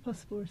of this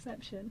possible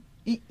reception?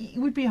 It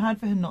would be hard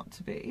for her not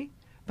to be,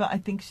 but I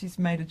think she's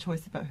made a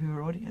choice about who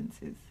her audience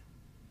is.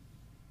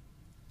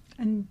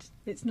 And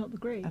it's not the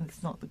Greeks. And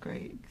it's not the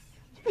Greeks.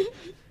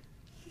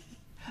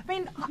 I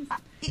mean,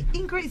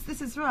 in Greece,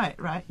 this is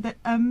right? That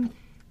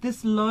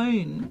this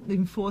loan, the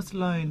enforced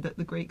loan that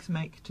the Greeks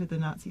make to the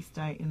Nazi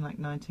state in like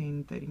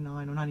 1939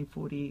 or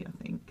 1940,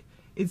 I think,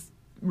 is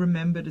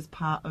remembered as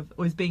part of,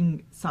 or is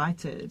being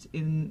cited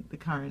in the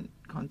current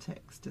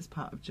context as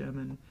part of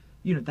German,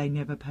 they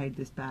never paid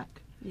this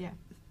back. Yeah,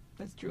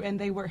 that's true. And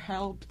they were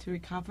helped to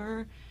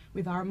recover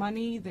with our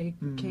money. They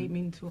came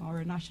into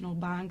our national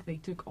bank, they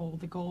took all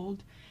the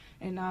gold,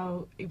 and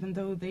now, even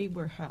though they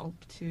were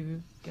helped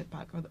to get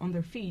back on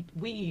their feet,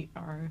 we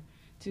are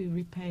to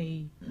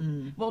repay.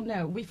 Well,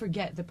 no, we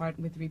forget the part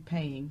with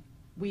repaying.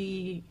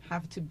 We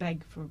have to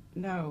beg for,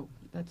 no,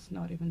 that's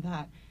not even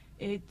that.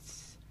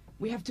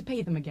 We have to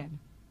pay them again.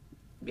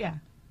 Yeah.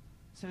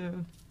 So,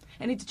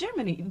 and it's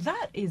Germany.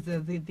 That is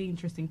the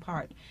interesting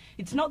part.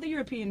 It's not the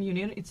European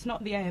Union, it's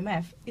not the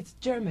IMF, it's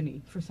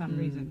Germany for some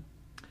reason.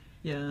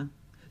 Yeah.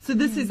 So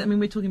this is, I mean,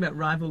 we're talking about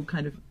rival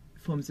kind of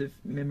forms of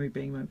memory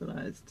being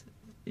mobilised,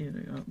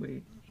 aren't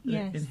we?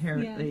 Yes.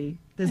 Inherently.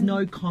 There's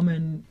no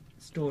common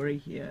story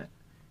here.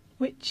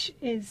 Which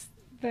is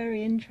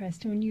very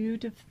interesting. And you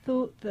would have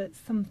thought that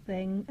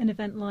an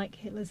event like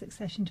Hitler's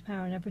accession to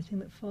power and everything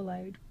that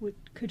followed,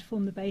 could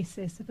form the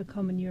basis of a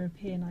common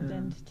European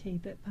identity,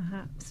 that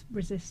perhaps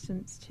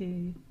resistance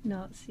to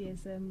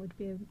Nazism would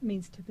be a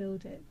means to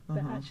build it.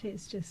 But actually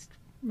it's just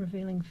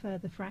revealing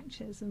further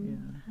fractures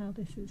and how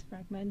this is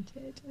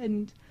fragmented,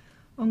 and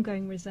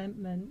ongoing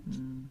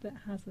resentment that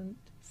hasn't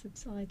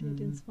subsided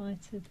in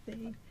spite of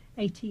the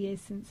 80 years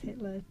since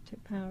Hitler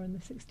took power and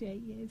the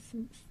 68 years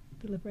since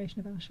the liberation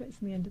of Auschwitz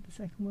and the end of the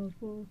Second World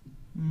War.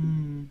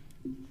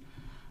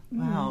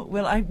 Wow.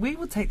 Well, we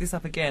will take this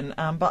up again,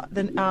 but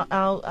then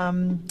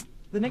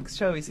the next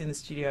show is in the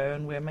studio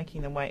and we're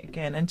making them wait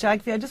again. And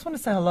Jagvi, I just want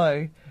to say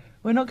hello.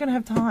 We're not going to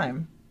have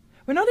time.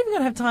 We're not even going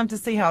to have time to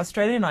see how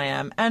Australian I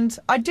am. And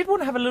I did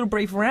want to have a little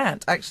brief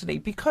rant, actually,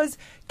 because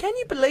can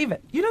you believe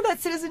it? You know that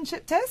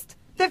citizenship test?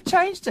 They've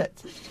changed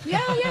it. Yeah,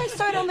 I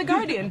saw it on The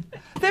Guardian.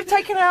 They've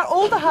taken out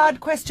all the hard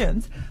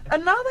questions,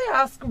 and now they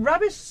ask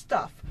rubbish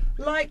stuff,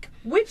 like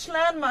which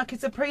landmark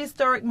is a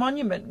prehistoric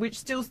monument which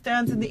still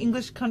stands in the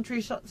English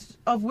country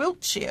of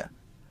Wiltshire?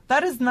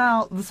 That is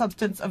now the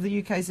substance of the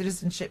UK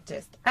citizenship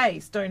test.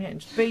 A,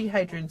 Stonehenge. B,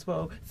 Hadrian's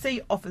Wall.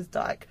 C, Offa's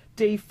Dyke.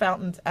 D,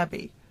 Fountains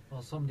Abbey.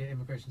 Well, somebody at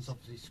immigration's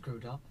obviously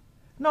screwed up.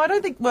 No, I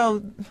don't think,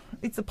 well,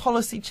 it's a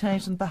policy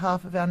change on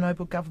behalf of our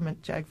noble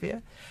government,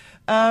 Jagvir.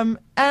 And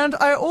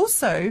I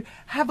also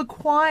have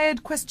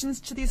acquired questions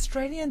to the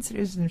Australian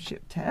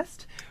citizenship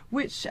test,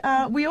 which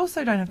we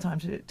also don't have time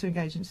to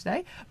engage in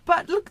today.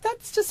 But look,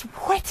 that's just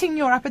whetting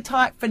your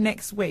appetite for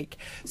next week.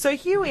 So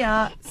here we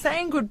are,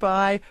 saying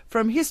goodbye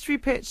from History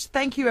Pitch.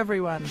 Thank you,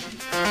 everyone.